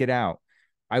 Check it out.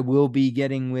 I will be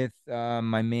getting with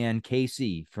my man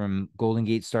Casey from Golden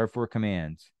Gate Star Fort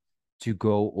Command to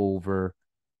go over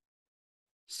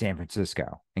San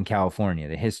Francisco and California,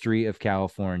 the history of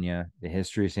California, the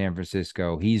history of San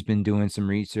Francisco. He's been doing some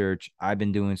research. I've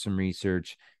been doing some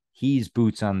research. He's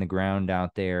boots on the ground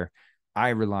out there. I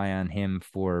rely on him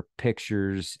for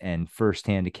pictures and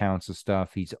firsthand accounts of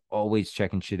stuff. He's always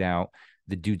checking shit out.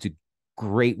 The dude's a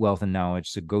great wealth of knowledge.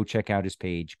 So go check out his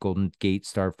page, Golden Gate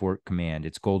Star Fort Command.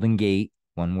 It's Golden Gate,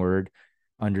 one word,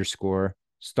 underscore,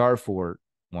 Star Fort,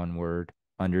 one word,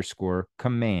 underscore,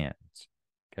 command.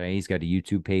 Okay. He's got a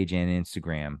YouTube page and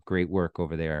Instagram. Great work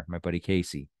over there, my buddy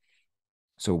Casey.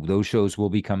 So those shows will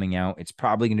be coming out. It's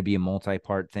probably going to be a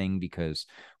multi-part thing because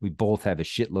we both have a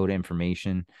shitload of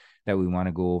information that we want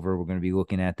to go over. We're going to be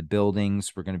looking at the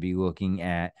buildings. We're going to be looking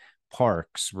at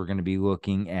parks. We're going to be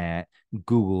looking at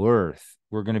Google Earth.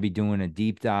 We're going to be doing a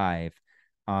deep dive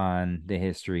on the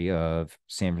history of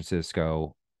San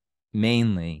Francisco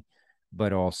mainly,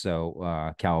 but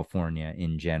also California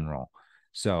in general.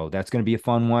 So that's going to be a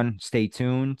fun one. Stay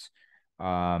tuned.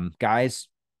 Guys,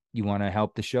 you want to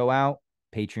help the show out?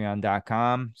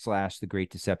 Patreon.com/The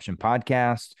Great Deception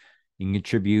Podcast. You can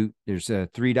contribute. There's a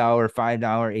 $3,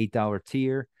 $5, $8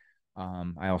 tier.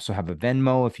 I also have a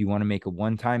Venmo if you want to make a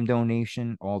one-time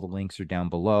donation. All the links are down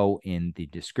below in the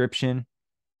description.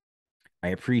 I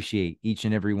appreciate each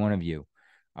and every one of you.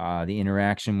 The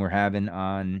interaction we're having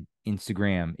on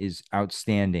Instagram is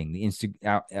outstanding. The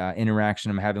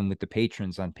interaction I'm having with the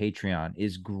patrons on Patreon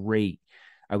is great.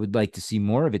 I would like to see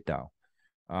more of it, though.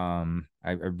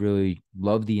 I really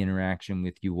love the interaction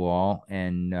with you all,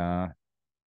 and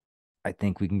I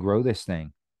think we can grow this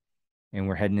thing, and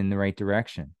we're heading in the right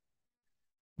direction.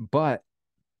 But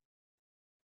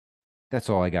that's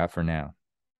all I got for now.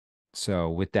 So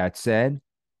with that said,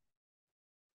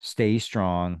 stay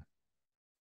strong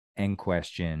and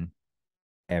question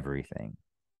everything.